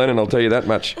happen John Lennon, I'll tell you that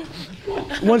much.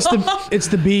 it's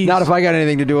the bees. Not if I got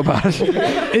anything to do about it.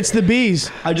 It's the bees.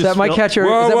 Is that my catcher?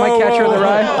 Whoa, is that my whoa, catcher in the whoa.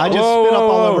 rye? I just Whoa, spit up all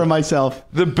whoa. over myself.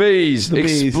 The bees.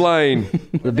 bees. Explain.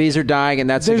 The bees are dying, and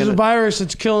that's There's a gonna, virus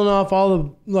that's killing off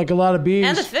all the a lot of bees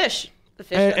And the fish. The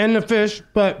fish. and the fish.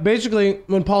 But basically,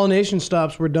 when pollination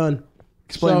stops, we're done.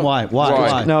 Explain So- why.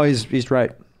 Why? No, he's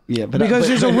right. Yeah, but Because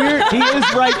there's a weird. he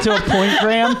is right to a point,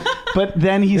 Graham. But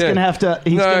then he's Yeah. gonna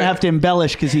have to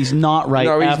embellish because he's not right.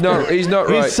 No, he's after. not- he's not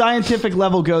right. His scientific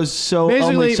level goes so only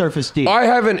Basically, surface deep. I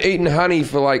haven't eaten honey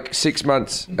for like 6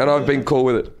 months, and I've been cool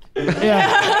with it.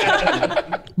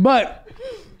 Yeah. But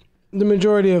the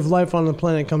majority of life on the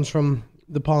planet comes from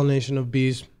the pollination of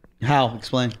bees How?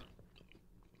 Explain.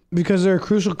 because they're a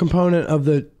crucial component of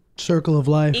the circle of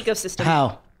life. Ecosystem.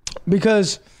 How?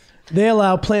 Because they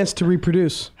allow plants to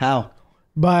reproduce How?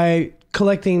 by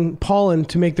collecting pollen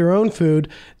to make their own food.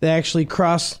 They actually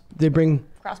they bring.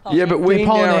 Yeah, but we They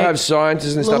now pollinate. have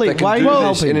scientists and stuff Lily, that why can are you do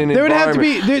this in helping? an There would have to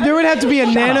environment. be there would have to be a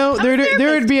nano there would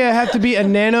have to be a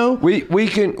nano. We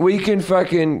can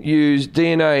fucking use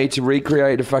DNA to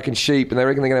recreate a fucking sheep, and they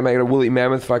reckon they're going to make it a woolly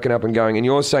mammoth fucking up and going. And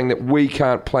you're saying that we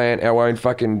can't plant our own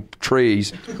fucking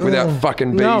trees without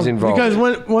fucking bees No, involved. because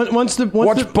once the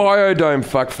Watch Biodome,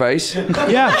 fuckface.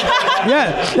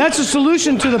 yeah, that's a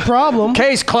solution to the problem.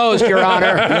 Case closed, Your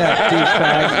Honor.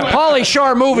 Pauly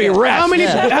Shore movie rest.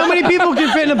 How many people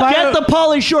can fit in a bio? Get the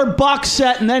Pauly Shore box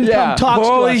set and then Yeah. come talk to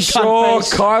Pauly us. Shore,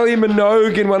 cuntface. Kylie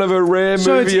Minogue in one of her rare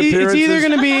So movie appearances.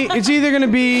 it's either gonna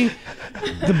be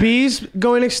the bees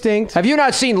going extinct Have you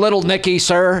not seen Little Nicky,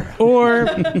 sir? or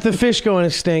the fish going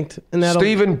extinct, and that'll.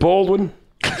 Stephen Baldwin.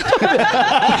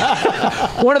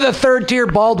 One of the third-tier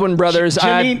Baldwin brothers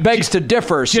Janine- begs to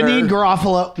differ, sir. Janine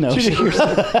Garofalo. No.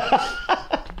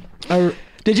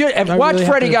 Did you watch really have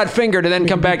Freddie to Got Fingered and then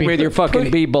come back with your fucking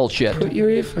bee bullshit? Your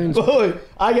earphones. Boy,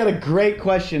 I got a great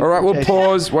question. All right, we'll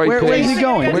pause. Wait, Where's he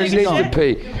going? Where's he needs to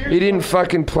pee? He didn't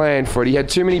fucking plan for it. He had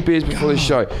too many beers before the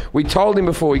show. We told him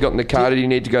before we got in the car that he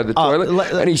needed to go to the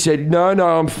toilet, and he said, no,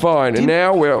 I'm fine. And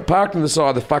now we're parked on the side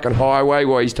of the fucking highway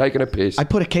while he's taking a piss. I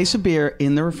put a case of beer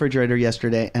in the refrigerator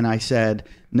yesterday, and I said,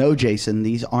 "No, Jason,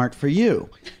 these aren't for you."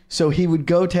 So he would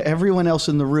go to everyone else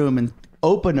in the room and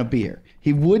open a beer.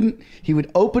 He would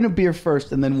open a beer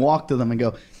first and then walk to them and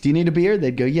go, "Do you need a beer?"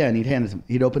 They'd go, "Yeah," and he'd hand it to them.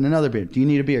 He'd open another beer. "Do you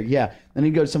need a beer?" "Yeah." Then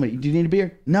he'd go to somebody, "Do you need a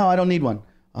beer?" "No, I don't need one."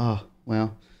 "Oh,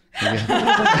 well, I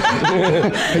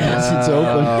guess it's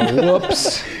open."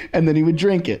 Whoops. And then he would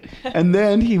drink it. And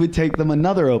then he would take them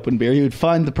another open beer. He would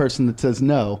find the person that says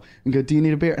no and go, "Do you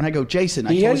need a beer?" And I go, "Jason,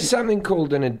 I He told has you." something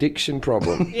called an addiction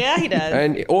problem. Yeah, he does.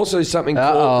 And also something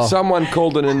called, someone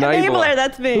called an enabler. Enabler,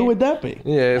 that's me. Who would that be?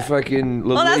 Yeah, fucking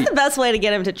well, that's Lalit. the best way to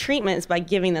get him to treatment is by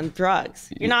giving them drugs.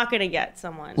 You're not going to get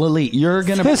someone. Lalit, you're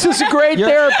gonna. This is great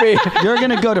therapy. You're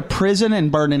gonna go to prison and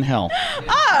burn in hell.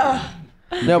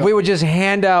 No, if we would just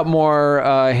hand out more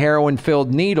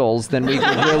heroin-filled needles, then we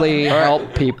could really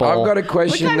help people. I've got a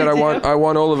question We that I kinda do.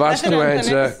 want all of us to Methadone answer.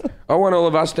 clinics. I want all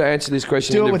of us to answer this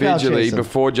question Do it without individually Jason.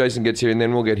 before Jason gets here, and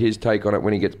then we'll get his take on it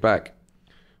when he gets back.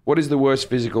 What is the worst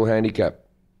physical handicap?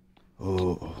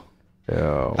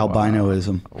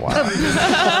 Albinoism.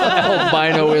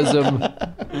 Albinoism.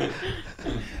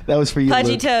 That was for you.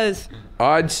 Pudgy Luke. toes.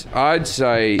 I'd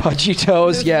say Pudgy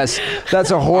toes, yes.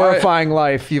 That's a horrifying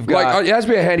life you've got. like it has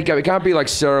to be a handicap. It can't be like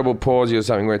cerebral palsy or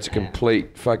something where it's a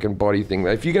complete fucking body thing.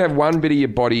 If you can have one bit of your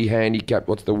body handicapped,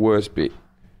 what's the worst bit?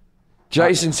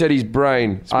 Jason said his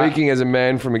brain. Speaking as a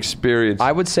man from experience.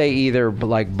 I would say either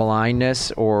like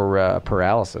blindness or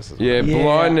paralysis. yeah, Yeah,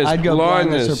 blindness. I'd go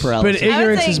blindness or paralysis. But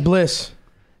ignorance say- is bliss.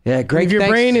 Yeah, great. If your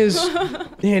thanks. brain is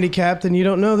handicapped, then you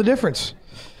don't know the difference.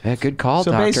 Yeah, good call,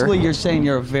 So doctor. basically, you're saying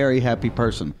you're a very happy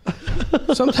person.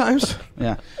 Sometimes.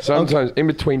 Yeah. Sometimes in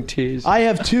between tears. I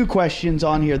have two questions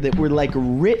on here that were like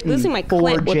written Losing my for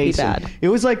clit would be Jason. bad. It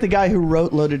was like the guy who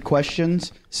wrote Loaded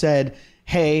Questions said,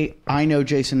 "Hey, I know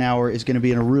Jason Hour is going to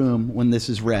be in a room when this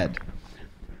is read."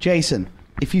 Jason,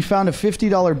 if you found a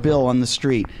 $50 bill on the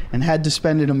street and had to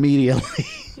spend it immediately,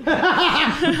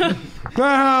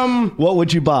 what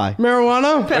would you buy?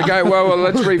 Marijuana? Okay, well,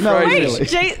 let's rephrase Wait, this.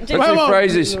 really? Let's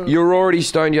rephrase this. You're already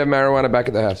stoned. You have marijuana back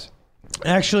at the house.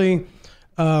 Actually,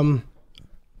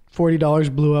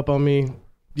 $40 blew up on me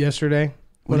yesterday.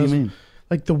 What do you mean?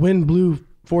 like the wind blew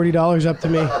 $40 up to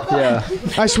me. Yeah.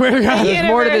 I swear to God. There's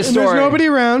more to this And there's story. nobody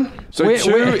around. So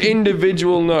two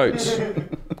individual notes,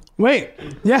 Wait.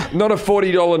 Yeah. not a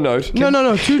 $40 note.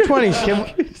 No. 2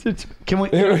 20s. Can we?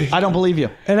 I don't believe you.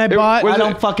 And I bought. was I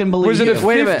don't fucking believe Was it you. a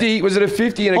Wait a minute. 50? Was it a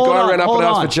 50 and a Hold guy on, ran up hold and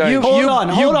asked on. for change? Hold on,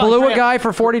 You hold on, blew a Fran. guy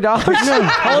for $40?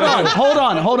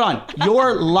 Hold on.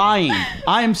 You're lying.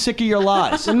 I am sick of your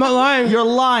lies. I'm not lying. You're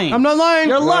lying. I'm not lying.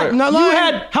 You're lying. I'm not You lying.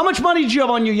 had how much money did you have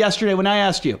on you yesterday when I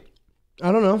asked you?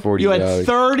 I don't know. 40 You had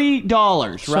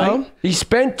 $30, right? He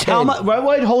spent 10. How much?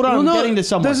 Wait, hold on. Well, I'm no, getting to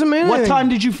someone. doesn't mean What anything. time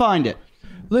did you find it?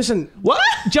 Listen, What?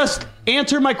 Just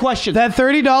answer my question. that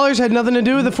 $30 had nothing to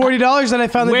do with the $40 that I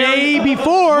found the Where- day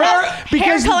before. Where-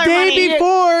 Because the hair color day money.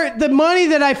 before, the money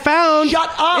that I found Shut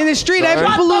up. in the street, I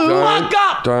Don't. blew. Fuck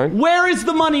up. Don't. Where is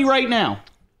the money right now?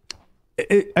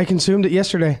 I consumed it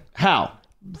yesterday How?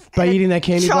 by eating that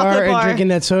candy Chocolate bar and bar. drinking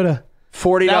that soda.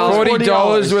 $40.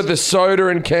 $40 worth of soda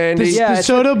and candy. Yeah, The it's-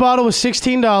 soda bottle was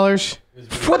 $16.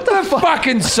 What the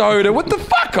fucking soda? What the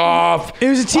fuck off? It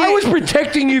was a tea- I was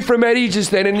protecting you from Eddie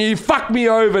just then, and you fucked me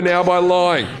over now by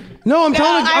lying. No, I'm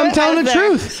telling. I I'm was telling the there.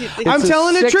 truth. I'm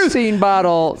telling the truth. $16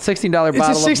 bottle of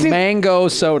 16 mango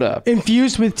soda.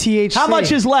 Infused with THC. How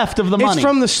much is left of the money? It's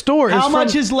from the store. How It's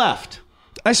much from- is left?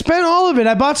 I spent all of it.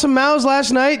 I bought some Mao's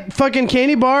last night, fucking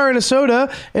candy bar and a soda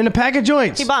and a pack of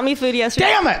joints. He bought me food yesterday.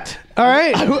 Damn it! All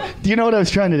right. Do you know what I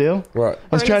was trying to do? What?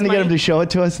 I was Earn trying to his get him money. to show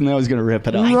it to us, and then I was going to rip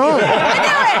it off. No.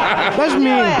 That's I knew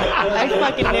it. mean. I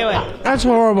fucking knew it. That's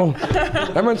horrible.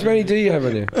 How much money do you have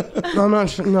on you? I'm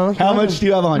not. No. How much do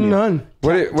you have on you? None.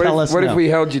 What if, Tell us what if now. we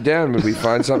held you down? Would we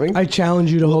find something? I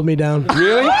challenge you to hold me down.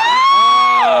 Really?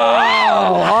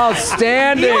 Oh,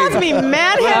 outstanding. He wants me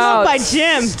manhandled by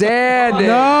Jim. Outstanding.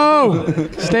 No.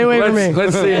 Stay away from me.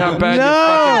 Let's see how bad No.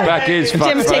 your fucking back is.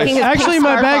 Jim's taking his Actually, pink my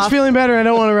scarf bag's off. feeling better. I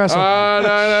don't want to wrestle. Oh,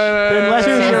 no. Then let's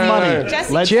see your money.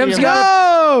 Jesse- Let's see Jim's your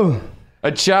got money. No.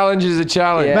 A challenge is a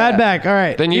challenge. Yeah. Bad back. All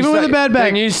right. Then you Even say, with a bad back.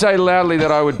 Then you say loudly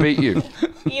that I would beat you.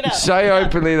 You know. Say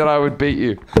openly that I would beat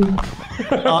you.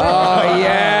 Oh,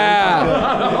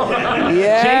 yeah.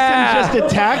 Yeah. Jason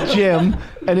just attacked Jim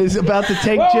and is about to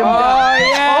take Jim Oh, down.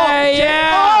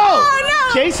 yeah. Oh,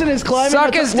 no. Jason is climbing. Suck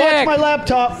up the- his Watch dick. my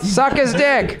laptop. Suck his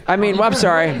dick. I'm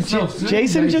sorry.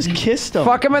 Jason just kissed him.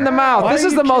 Fuck him in the mouth. Why This are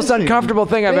is you the most kissing? uncomfortable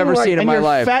thing I've ever seen in and my your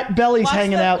life. fat belly's Watch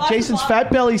hanging the- out. watch the Jason's vlog.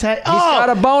 fat belly's hanging. He's got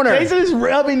a boner. Jason is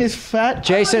rubbing his fat.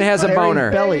 Jason has a hairy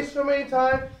boner. belly. So many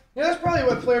times. Yeah, that's probably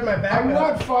what flared my back. I'm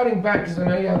not fighting back because I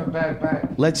know you have a bad back.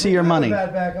 Let's see your money.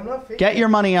 Bad back. I'm not faking. Get your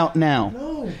money out now.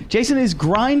 No. Jason is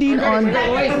grinding on Jim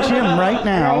right I got a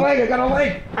now. leg. I got a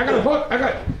leg. I got a hook.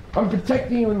 I'm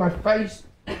protecting you with my face.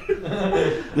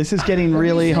 This is getting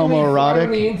really You see me fight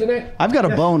on the homoerotic. internet? I've got a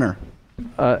boner.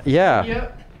 Yeah.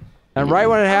 Yep. And right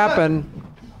when it happened,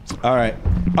 All right.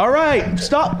 All right.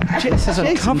 Stop. This is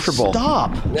uncomfortable.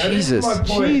 Stop. Now, this is Jesus. my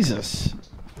point. Jesus.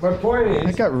 My point That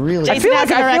is, got really. Jason has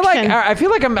an erection. I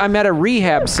feel like I'm at a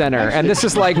rehab center, and this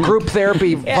is like group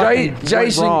therapy. fucking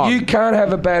Jason, wrong. you can't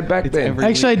have a bad back then.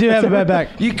 Actually, I do have a bad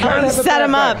back. You can't have a Set bad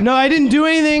him back. up. No, I didn't do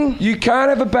anything. You can't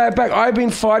have a bad back. I've been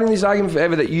fighting this argument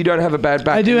forever that you don't have a bad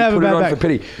back. I do and you have a put bad it on back. for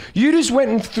pity. You just went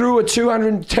and threw a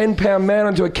 210-pound man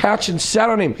onto a couch and sat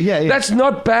on him. Yeah. That's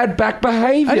not bad back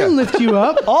behavior. I didn't lift you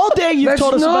up. All day you've That's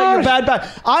told us about your not- bad back.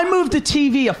 I moved the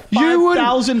TV a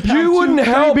 5,000 pound. You wouldn't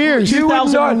help. beers. You would not-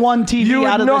 2001 TV you would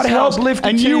out of not this help house, lift the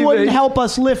and TV. you wouldn't help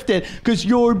us lift it because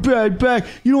you're bad back.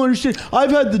 You don't understand.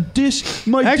 I've had the disc.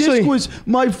 Actually-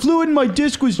 My fluid in my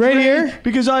disc was Right drained here?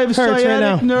 because I have a Hurts right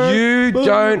sciatic now. nerve. You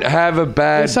don't have a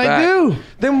bad Yes, back. I do.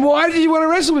 Then why did you want to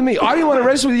wrestle with me? I didn't want to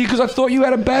wrestle with you because I thought you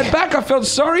had a bad back. I felt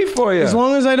sorry for you. As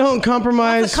long as I don't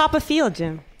compromise It's a cop of field,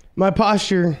 Jim. my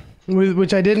posture,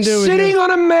 which I didn't do. with Sitting you.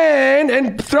 on a man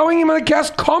and throwing him on the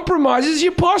couch compromises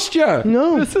your posture.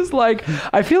 No. This is like,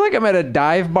 I feel like I'm at a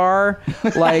dive bar,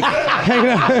 like,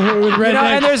 Hanging out with you red know,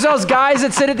 and bags. there's those guys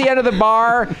that sit at the end of the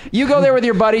bar. You go there with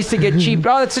your buddies to get cheap.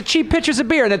 Oh, it's a cheap pitchers of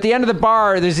beer. And at the end of the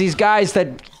bar, there's these guys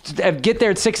that get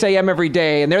there at 6 a.m. every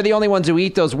day, and they're the only ones who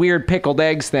eat those weird pickled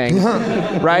eggs things,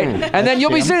 right? And then you'll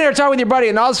be sitting there talking with your buddy,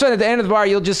 and all of a sudden at the end of the bar,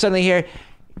 you'll just suddenly hear,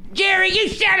 "Jerry, you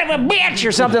son of a bitch,"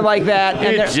 or something like that.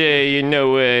 And It's,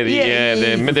 Yeah.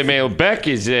 the male back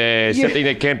is something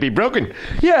that can't be broken.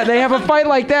 yeah, they have a fight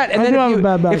like that. And I then do have a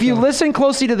bad back, if you though. listen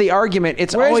closely to the argument,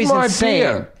 it's Where's always my insane.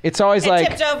 beer? It's always It like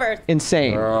tipped over.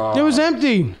 insane. It was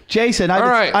empty. Jason, I have, All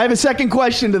right. I have a second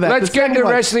question to that. Let's The get second into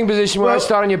one. wrestling position where I Well-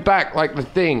 start on your back like the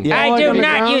thing. Yeah. I like do on the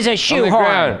not ground? use a On the shoehorn.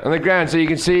 ground, on the ground, so you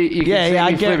can see. You can Yeah, see yeah,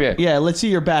 I me flip get. you. Yeah, let's see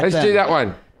your back. Let's then. do that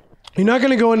one. You're not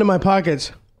going to go into my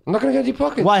pockets. I'm not going to go to your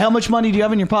pocket. Why? How much money do you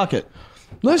have in your pocket?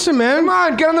 Listen, man. Come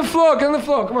on, get on the floor. Get on the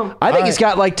floor. Come on. I think he's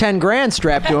got like 10 grand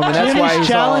strapped to him, and that's Jim why is he's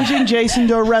challenging Jason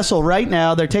to wrestle right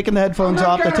now. They're taking the headphones I'm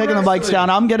not off. They're gonna taking the mics wrestle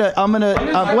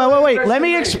down. Wait. Let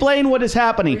me explain what is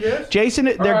happening. Jason,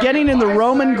 they're getting in the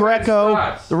Roman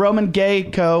Greco, the Roman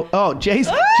Gay-Co. Oh,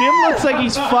 Jason. Jim looks like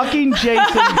he's fucking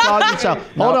Jason.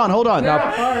 Hold on.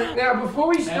 Now, before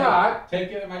we start, Take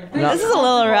it, my This is a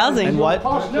little arousing. And what?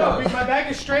 No, my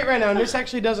back is straight right now, and this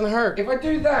actually doesn't hurt. if I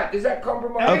do that, does that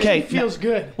compromise? Okay. It feels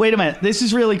good. Wait a minute. This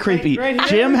is really creepy. Right here.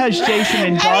 Jim has Jason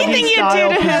in doggy Anything you style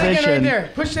do to him. Again, position. right there.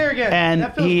 Push there again. And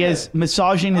That feels he good. is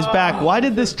massaging his back. Why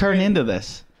did this turn into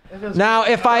this? now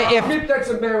if That's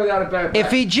a man without a bad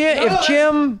back.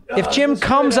 if Jim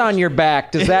comes on your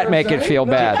back, does that make it feel Are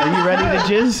bad? you ready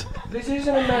to jizz? This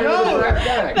isn't a man with a bad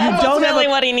back. That's don't have really a-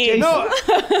 what he needs. No,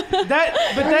 but This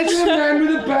that's is a man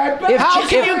with a bad back. How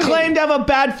can you claim to have a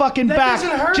bad fucking back?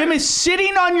 doesn't hurt. Jim is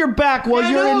sitting on your back while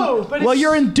Yeah,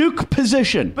 you're in Duke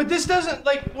position. But this doesn't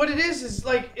like what it is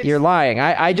like. It's, You're lying.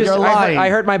 You're lying. I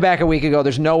hurt my back a week ago.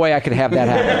 There's no way I could have that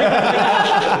happen.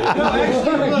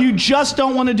 You just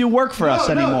don't want to do work for us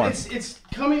anymore. It's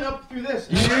coming up through this.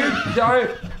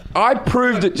 I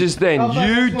proved it just then.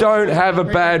 You don't have a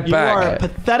bad You are a back.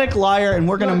 pathetic liar, and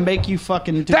we're gonna make you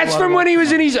fucking do. That's a lot from of when he work.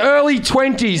 was in his early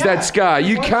 20s, that scar.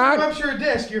 You Once can't. you rupture a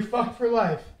disc, you're fucked for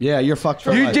life. Yeah, you're fucked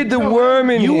for You life. did the worm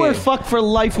in You here. were fucked for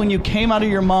life when you came out of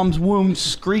your mom's womb,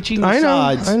 screeching the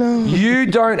sides. I know. You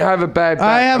don't have a bad back.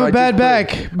 I have and a bad just back,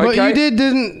 proved it. but Okay? you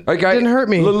didn't hurt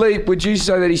me. Laleep, would you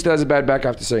say that he still has a bad back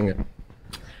after seeing it?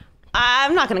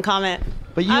 I'm not going to comment.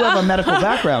 But you have a medical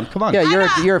background. Come on. Yeah, you're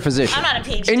not- a physician. I'm not a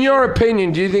PhD. In your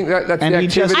opinion, do you think that that's And the he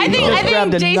just, activity? I think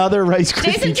grabbed Jason- another Rice Krispie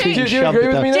Jason, treat and do you shoved agree it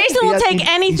with down. me there? Jason will He- take he's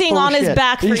anything full of on his shit.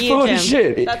 back for He's you, full of Jim.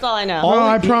 shit. That's all I know. Oh,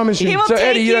 I promise you. He will So, take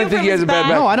Eddie, you don't you think from he has his a bad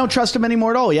back? No, I don't trust him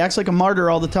anymore at all. He acts like a martyr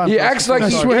all the time. He acts like I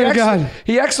he, swear he to acts, God.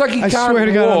 He acts like he I can't swear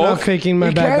to God, I'm walk. not faking my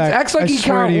he bad back. acts like I he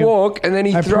swear to can't you. walk, and then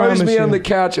he I throws promise me on you. the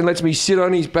couch and lets me sit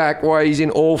on his back while he's in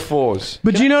all fours.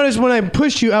 But you notice when I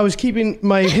pushed you, I was keeping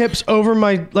my hips over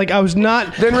my I was not.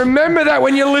 Then remember that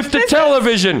when you lift the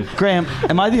television. Graham,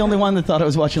 am I the only one that thought I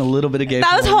was watching a little bit of gay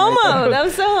That was porn right homo. there? That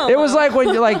was so homo. It was like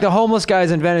when the homeless guys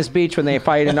in Venice Beach when they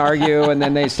fight and argue and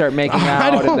then they start making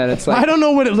out and then it's like I don't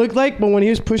know what it looked like, but when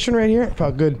he was pushing right here, it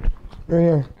felt good. Right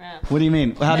here. What do you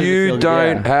mean? How did it You feel?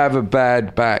 don't have a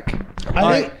bad back.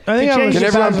 I think I To was. Can change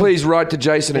everyone please write to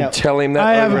Jason Yeah. and tell him I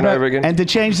that have over a and bad- over again? And to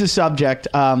change the subject,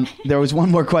 there was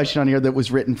one more question on here that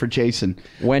was written for Jason.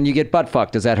 when you get butt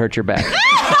fucked, does that hurt your back?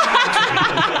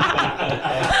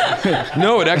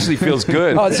 No, it actually feels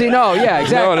good. Oh, see, no, yeah,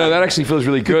 exactly. No, that actually feels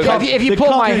really good. If you The pull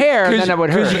my couple- hair, then that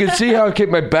would hurt. Because you can see how I keep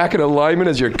my back in alignment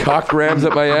as your cock rams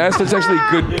up my ass. That's actually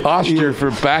good posture for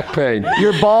back pain.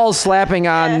 Your balls slapping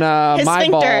on His my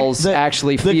sphincter. balls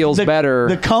actually feels better.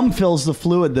 The cum fills the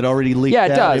fluid that already leaked Yeah,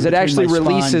 it out does. in It between actually my spine.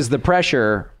 releases the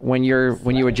pressure when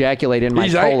you ejaculate in my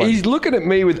colon. He's looking at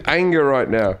me with anger right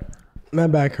now. My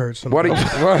back hurts. Why don't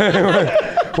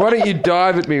why don't you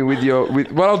dive at me with your...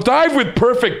 Well, I'll dive with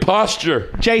perfect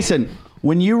posture. Jason,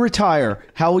 when you retire,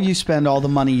 how will you spend all the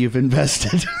money you've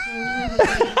invested?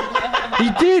 He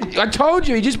did. I told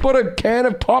you. He just bought a can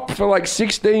of pop for like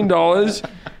 $16.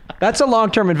 That's a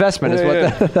long-term investment. Is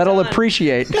Yeah, what that'll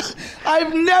appreciate.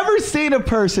 I've never seen a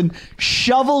person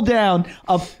shovel down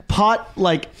a pot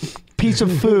piece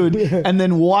of food and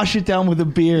then wash it down with a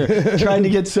beer, trying to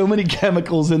get so many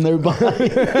chemicals in their body.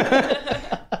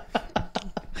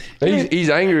 He's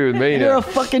angry with me You're now. a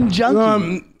fucking junkie. No,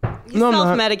 I'm not.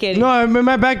 self-medicating. No, I mean,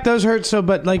 my back does hurt. So,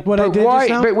 but what I But did why? just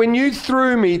now. But when you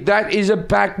threw me, that is a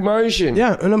back motion.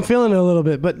 Yeah, and I'm feeling it a little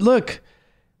bit. But look,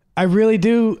 I really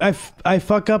do. I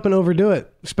fuck up and overdo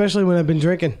it, especially when I've been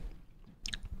drinking.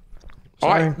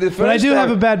 Sorry. But I do have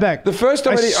a bad back. The first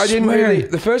time I didn't swear. really.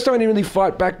 The first time I didn't really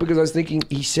fight back because I was thinking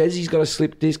he says he's got a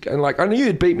slip disc and I knew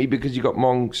you'd beat me because you got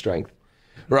Mong strength,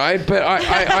 right? But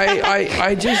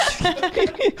I just.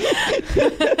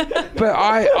 But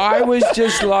I was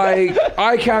just like,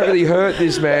 I can't really hurt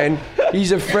this man.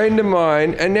 He's a friend of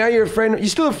mine, and now you're a friend. You're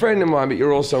still a friend of mine, but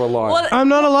you're also a liar. Well, I'm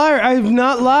not a liar. I've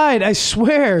not lied. I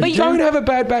swear. But You don't have a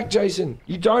bad back, Jason.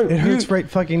 You don't. It hurts right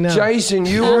fucking now. Jason,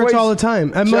 you It always hurts all the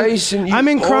time. Jason, you I'm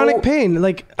in chronic all- pain.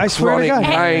 I swear to Chronic God.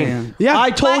 pain. Yeah. I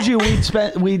told you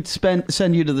we'd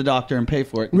send you to the doctor and pay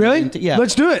for it. Really? Yeah.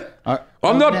 Let's do it.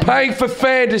 I'm not paying for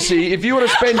fantasy. If you want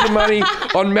to spend your money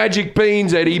on magic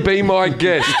beans, Eddie, be my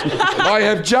guest. I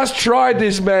have just tried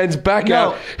this man's back No.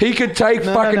 out. He could take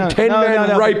No, fucking no, 10 no, men no,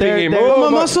 no, raping they're- him. they're-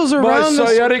 Oh, My muscles are my around this-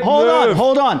 sciatic nerve.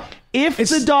 Hold on. If It's-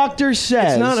 the doctor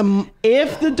says not a-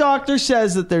 if the doctor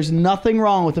says that there's nothing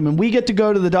wrong with him and we get to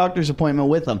go to the doctor's appointment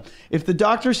with him, if the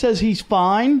doctor says he's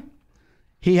fine,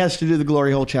 he has to do the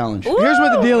glory hole challenge. Here's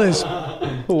what the deal is.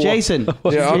 Jason, did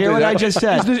Yeah, you I'll hear do what that. I just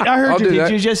said? I heard I'll you. do that.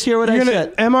 Did you just hear what I You're gonna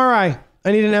said? MRI.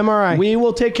 I need an MRI. We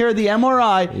will take care of the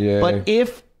MRI, Yeah. but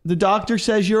if the doctor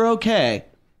says you're okay,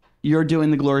 you're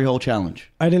doing the glory hole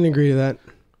challenge. I didn't agree to that.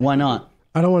 Why not?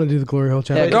 I don't want to do the glory hole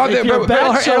challenge. No, If your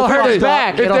back's so it'll hurt his fucked up-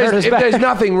 back. If It'll hurt his if back. there's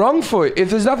nothing wrong for you, if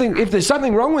there's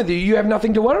something wrong with you, you have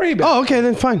nothing to worry about. Oh, okay,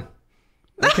 then fine.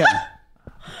 Okay.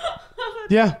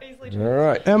 Yeah, All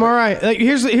right. MRI. Like,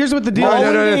 here's what the deal No, is.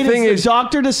 no, no, All we the need thing is is- the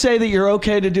doctor to say that you're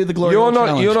okay to do the glory hole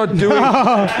challenge. You're not doing.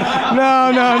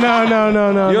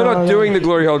 No. You're not doing the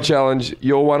glory hole challenge.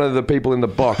 You're one of the people in the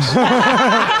box.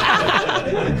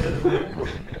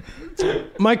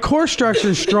 My core structure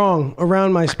is strong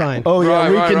around my spine. Oh yeah, Right,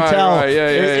 we right, can right, tell. right. Yeah,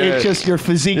 It's just your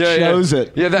physique Yeah, shows yeah.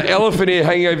 it. Yeah, that elephant ear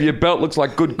hanging over your belt looks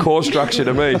like good core structure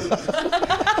to me.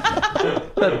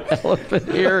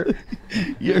 Here.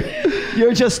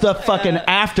 You're just a fucking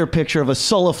after picture of a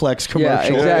Soloflex Yeah,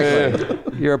 commercial.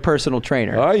 exactly. You're a personal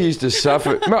trainer. I used to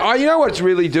suffer. You know what's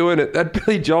really doing it? That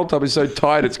Billy Joel top is so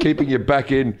tight, it's keeping you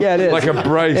back in. Yeah, it is. Like a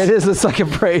brace. It is. It's like a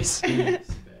brace.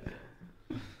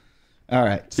 All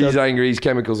right. So He's angry. His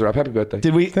chemicals are up. Happy birthday.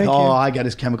 did we? Thank you. I got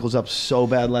his chemicals up so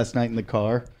bad last night in the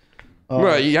car.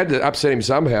 Well, you had to upset him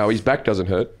somehow. His back doesn't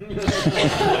hurt.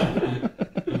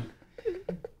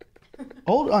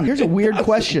 Hold on. Here's a weird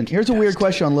question. Here's a weird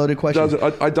question on loaded questions.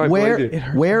 I don't believe you.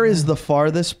 Where is the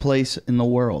farthest place in the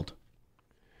world?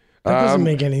 That doesn't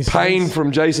make any sense. Pain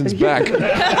from Jason's back.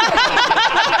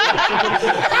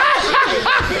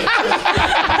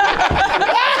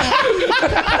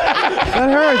 That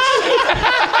hurts.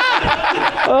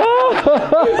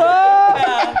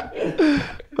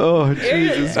 Oh,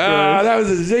 Jesus. That was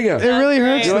a zinger. It really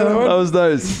hurts. You know that though. one? That was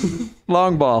nice.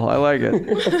 Long ball. I like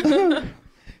it.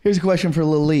 Here's a question for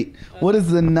Lilit. What is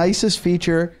the nicest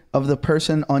feature of the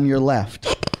person on your left?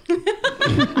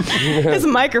 His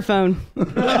microphone. It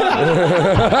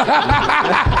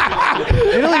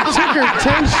only took her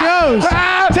 10 shows.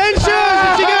 10 shows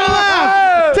and she got a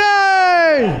laugh.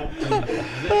 10!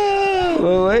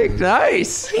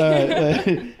 Nice.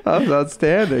 That was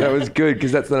outstanding. That was good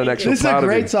because that's not an actual This is a part of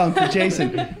great it. song for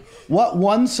Jason. What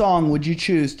one song would you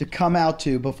choose to come out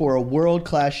to before a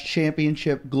world-class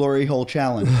championship glory hole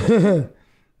challenge?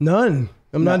 None.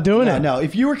 I'm not doing it. No,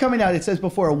 if you were coming out, it says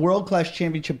before a world-class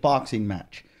championship boxing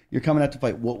match. You're coming out to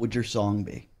fight. What would your song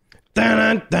be?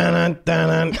 Dun, dun, dun,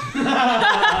 dun.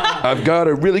 I've got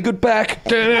a really good back.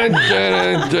 Dun,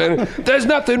 dun, dun. There's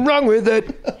nothing wrong with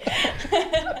it.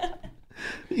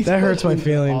 That hurts my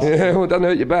feelings. Well, it doesn't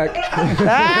hurt your back.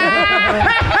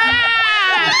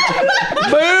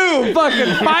 Boom!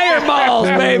 Fucking fireballs,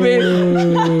 baby.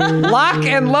 Lock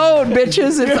and load,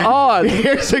 bitches. It's on.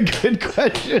 Here's a good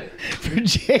question for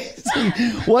Jason.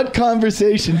 What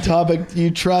conversation topic do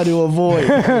you try to avoid?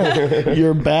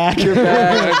 Your back. Your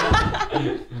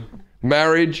back.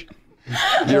 Marriage,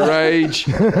 your age,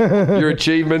 your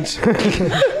achievements,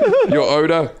 your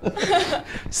odor.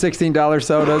 $16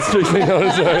 sodas.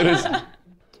 $16 sodas.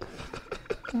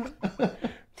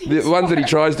 The ones that he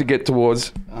tries to get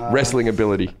towards, wrestling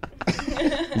ability.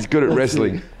 He's good at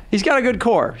wrestling. He's got a good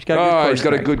core. He's got a good core. He's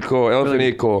got a good core, elephant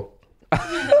ear core.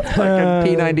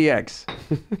 P90X.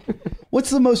 What's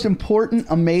the most important,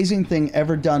 amazing thing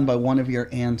ever done by one of your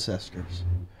ancestors?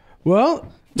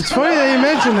 Well, it's funny that you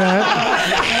mentioned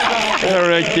that. All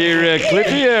right, dear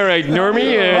Cliffy. All right,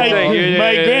 Normie. Thank you.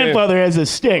 My grandfather has a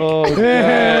stick.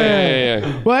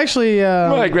 Yeah. Well, actually,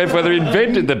 My grandfather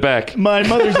invented the back. My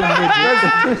mother's a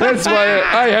midget. That's why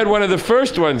I had one of the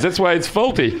first ones. That's why it's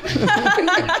faulty.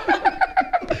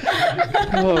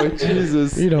 Oh,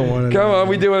 Jesus. you don't want to Come on,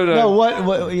 we do it. No,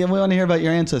 what we want to hear about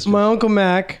your ancestors. My Uncle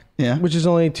Mac, Yeah. which is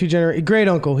only two generations, great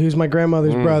uncle. He was my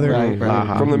grandmother's brother. Right,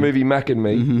 right. From the movie Mac and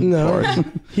Me. No,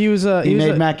 he was a He made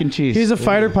a, mac and cheese. He was a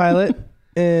fighter pilot,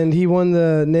 and he won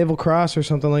the Naval Cross or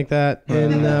something like that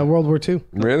in World War II.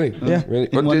 Really? Yeah. Really?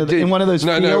 In one of the- in one of those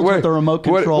fields with the remote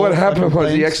control What happened fucking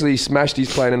was he planes? actually smashed his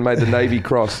plane and made the Navy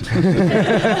cross.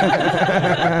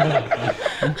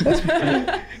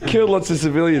 Killed lots of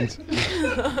civilians.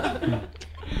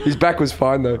 His back was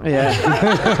fine though.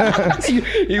 Yeah.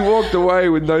 He walked away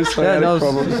with no sciatic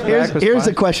problems. Here's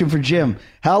a question for Jim.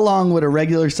 How long would a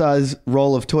regular size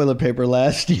roll of toilet paper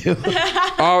last you?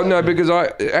 Oh no, because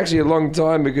actually a long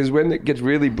time, because when it gets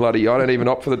really bloody, I don't even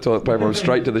opt for the toilet paper. I'm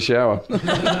straight to the shower.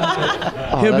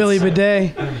 Hillbilly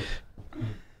bidet.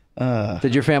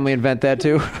 Did your family invent that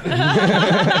too?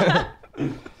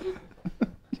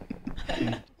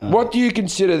 What do you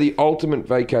consider the ultimate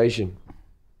vacation?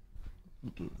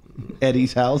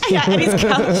 Eddie's house. Yeah, Eddie's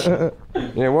couch.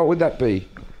 Yeah, what would that be?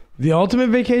 The ultimate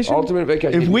vacation? Ultimate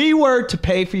vacation. If we were to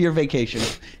pay for your vacation,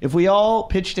 if we all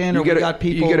pitched in or we got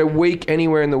people... You get a week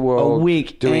anywhere in the world. A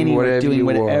week doing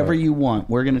whatever you want.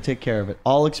 We're going to take care of it.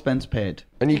 All expense paid.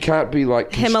 And you can't be like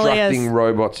constructing Himalayas.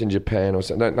 robots in Japan or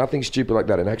something. No, nothing stupid like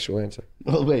that. An actual answer.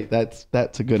 Oh, wait. That's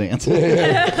a good answer.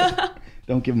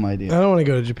 Don't give them I ideas. don't want to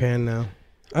go to Japan now.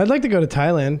 I'd like to go to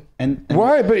Thailand. And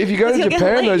Why? But if you go to You'll get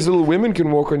Japan, laid. those little women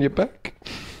can walk on your back.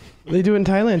 They do it in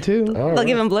Thailand too. All They'll right.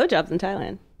 give him blowjobs in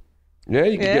Thailand. Yeah,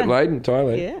 you could Yeah. get laid in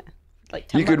Thailand. Yeah. Like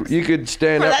 10 bucks. You could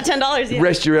stand For up, that $10, yeah.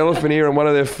 rest your elephant ear on one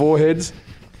of their foreheads,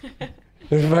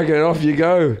 and fucking off you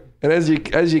go. And as you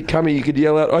come in, you could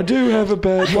yell out, "I do have a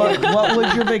bad one." what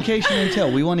would your vacation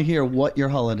entail? We want to hear what your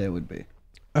holiday would be.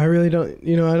 I really don't.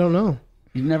 I don't know.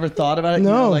 You've never thought about it?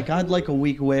 No. Like, I'd like a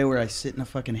week away where I sit in a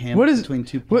fucking hammock What is between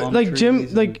two palm what like trees. gym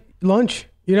and- like lunch?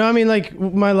 You know, what I mean, like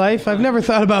my life. I've never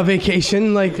thought about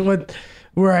vacation. Like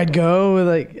where I'd go.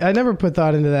 Like I never put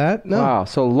thought into that. No. Wow.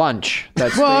 So lunch.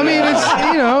 That's Well, I mean, it's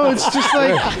it's just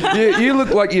like You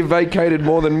look like you vacated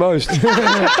more than most.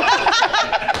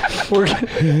 we're going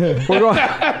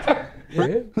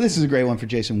This is a great one for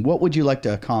Jason. What would you like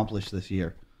to accomplish this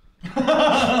year?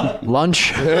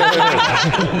 lunch.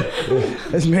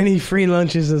 as many free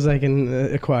lunches as I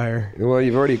can acquire. Well,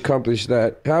 you've already accomplished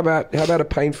that. How about a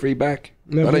pain-free back?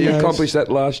 That'd I know be you nice. accomplished that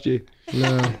last year.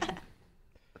 No.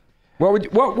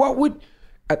 What would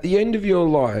at the end of your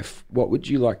life? What would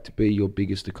you like to be your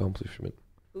biggest accomplishment?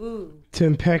 To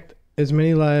impact as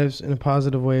many lives in a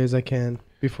positive way as I can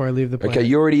before I leave the planet. Okay,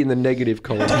 you're already in the negative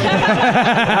column.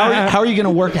 How are you going to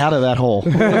work out of that hole?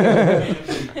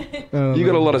 You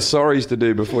got a lot of sorries to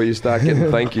do before you start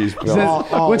getting thank yous. pal.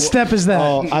 What step is that?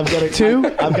 Oh, I've got a Two?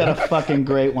 I've got a fucking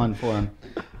great one for him.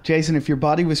 Jason, if your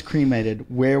body was cremated,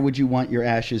 where would you want your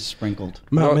ashes sprinkled?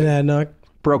 Mount Monadnock.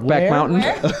 Brokeback Where? Mountain.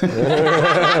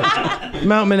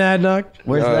 Mount Monadnock,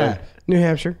 Where's No. that? New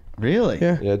Hampshire. Really?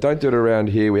 Yeah. Yeah, don't do it around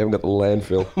here. We haven't got the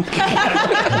landfill.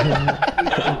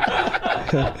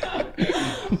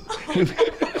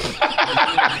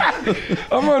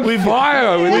 I'm on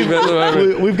fire with you at the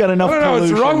moment. We've got enough I don't know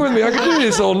what's pollution. wrong with me. I could do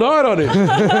this all night on it.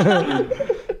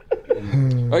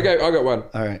 Okay, I got one.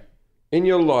 All right. In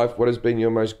your life, what has been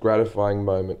your most gratifying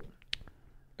moment?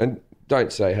 And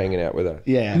don't say hanging out with us.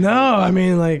 Yeah. No, I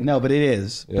mean like No, but it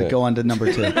is. Yeah. But go on to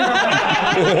number 2.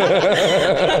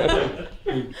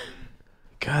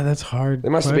 God, that's hard.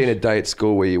 There must have been a day at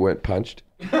school where you weren't punched.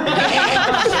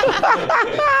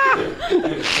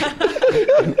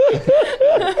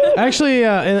 Actually,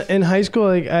 in high school,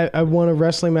 like I won a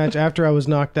wrestling match after I was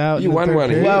knocked out. You in the won third one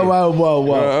period. here.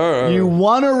 Whoa. You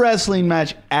won a wrestling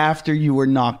match after you were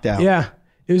knocked out. Yeah,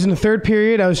 it was in the third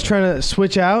period. I was trying to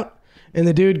switch out, and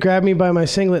the dude grabbed me by my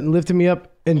singlet and lifted me up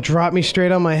and dropped me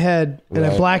straight on my head, and I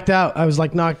Right. blacked out. I was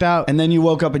like knocked out, And then you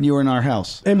woke up and you were in our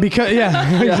house. and because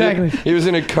exactly. He was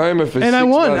in a coma for 6 And I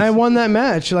months. won. I won that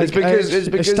match. Like It's because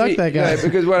I stuck he- that guy. Yeah,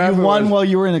 because what You happened won was, while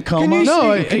you were in a coma? Can you,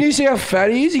 No, see, can you see how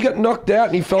fat he is? He got knocked out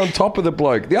and he fell on top of the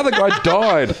bloke. The other guy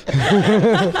died.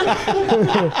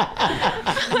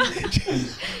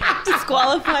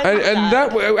 Disqualified. And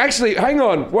that actually, hang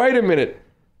on, wait a minute.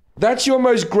 That's your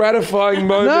most gratifying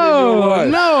moment in your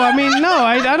life.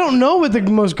 I don't know what the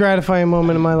most gratifying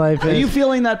moment in my life Are is. you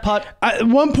feeling that pot? At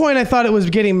one point, I thought it was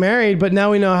getting married, but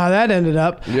now we know how that ended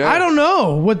up. Yeah. I don't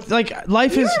know what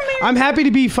life is. I'm happy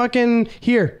to be fucking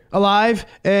here, alive,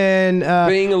 and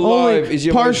Being alive only is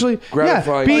your partially most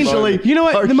gratifying being, moment. You know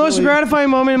what? The most Partially. gratifying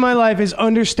moment in my life is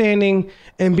understanding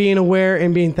and being aware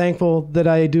and being thankful that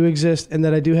I do exist and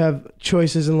that I do have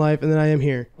choices in life and that I am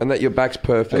here. And that your back's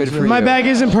perfect. My bag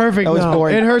isn't perfect. That was no.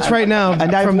 boring. It hurts right now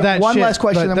And I from have that one shit, last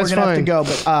question, but then we're that's going to have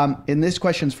to fine. go. But and this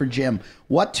question's for Jim.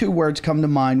 What 2 words come to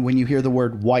mind when you hear the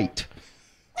word white?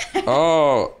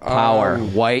 Oh. Power.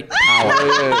 White power.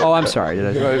 yeah. Oh, I'm sorry.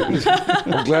 Did I?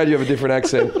 I'm glad you have a different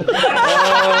accent.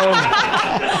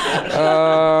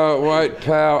 White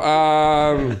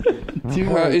power.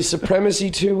 Is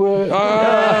supremacy 2 words?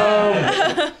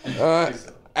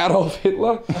 Adolf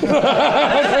Hitler.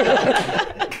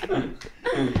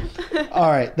 All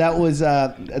right, that was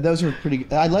those were pretty.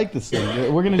 I like this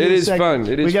thing. We're gonna. Do It this is fun.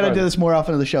 It is We got to fun. do this more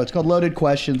often on the show. It's called Loaded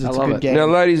Questions. It's a love good it. game. Now,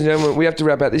 ladies and gentlemen, we have to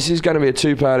wrap up. This is going to be a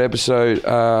 2-part episode.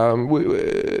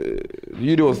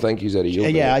 You do all the thank yous, Eddie. You'll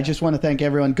do Yeah, it. I just want to thank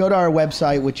everyone. Go to our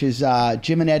website, which is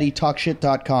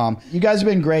jimandeddietalkshit.com. You guys have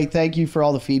been great. Thank you for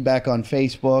all the feedback on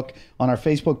Facebook, on our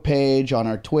Facebook page, on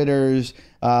our Twitters.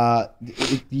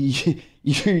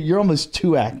 You're almost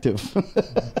too active.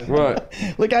 Right.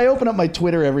 Like, I open up my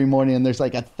Twitter every morning and there's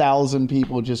like 1,000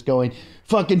 people just going,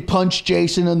 fucking punch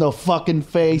Jason in the fucking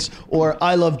face, or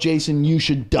I love Jason, you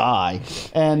should die.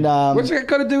 And What's that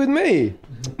got to do with me?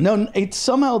 No, it's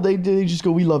somehow they just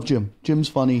go, we love Jim. Jim's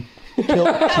funny.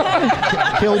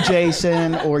 Kill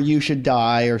Jason, or you should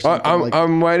die, or something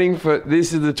I'm waiting for,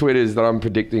 this is the Twitters that I'm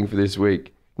predicting for this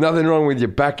week. Nothing wrong with your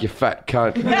back, you fat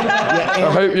cunt.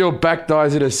 I hope your back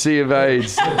dies in a sea of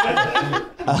AIDS.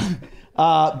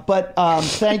 But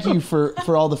thank you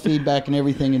for all the feedback and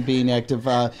everything and being active.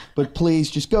 But please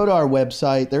just go to our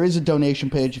website. There is a donation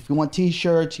page. If you want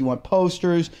T-shirts, you want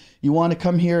posters, you want to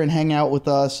come here and hang out with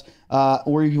us,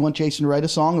 or you want Jason to write a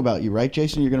song about you, right,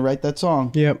 Jason? You're going to write that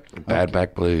song. Yep. Bad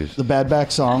Back Blues. The Bad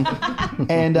Back song.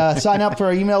 And sign up for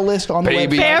our email list on the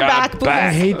website. Bareback Blues.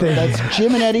 I hate that. That's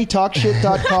Jim and Eddie,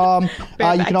 talkshit.com.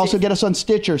 You can also get us on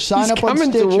Stitcher. Sign He's up on coming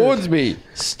Stitcher. towards me.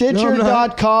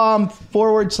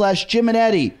 Stitcher.com/Jim and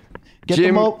Eddie. Get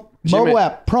Jim- the Jim mobile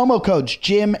and- app. Promo codes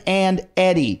Jim and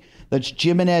Eddie. That's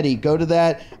Jim and Eddie. Go to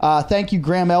that. Thank you,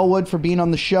 Graham Elwood, for being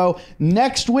on the show.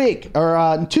 Next week, or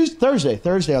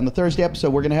Thursday, on the Thursday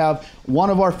episode, we're going to have one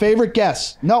of our favorite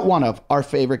guests. Not one of our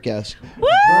favorite guests. Woo!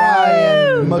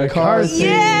 Brian McCarthy.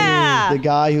 Yeah! The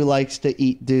guy who likes to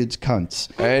eat dudes' cunts.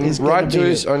 And is gonna write be to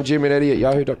us it. on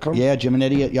jimandeddy@yahoo.com. Yeah, Jim and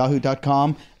Eddie at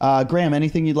yahoo.com. Graham,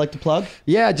 anything you'd like to plug?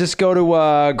 Yeah, just go to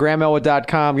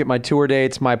GrahamElwood.com, get my tour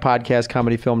dates, my podcast,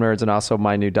 Comedy Film Nerds, and also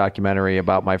my new documentary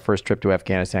about my first trip to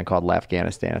Afghanistan called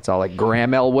Afghanistan. It's all at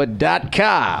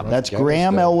GrahamElwood.com. That's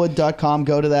GrahamElwood.com.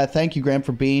 Go to that. Thank you, Graham,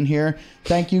 for being here.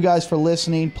 Thank you guys for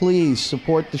listening. Please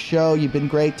support the show. You've been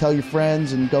great. Tell your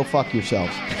friends and go fuck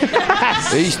yourselves.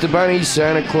 Easter Bunny,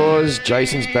 Santa Claus,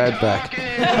 Jason's bad back.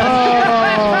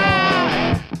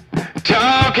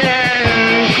 Talkin'.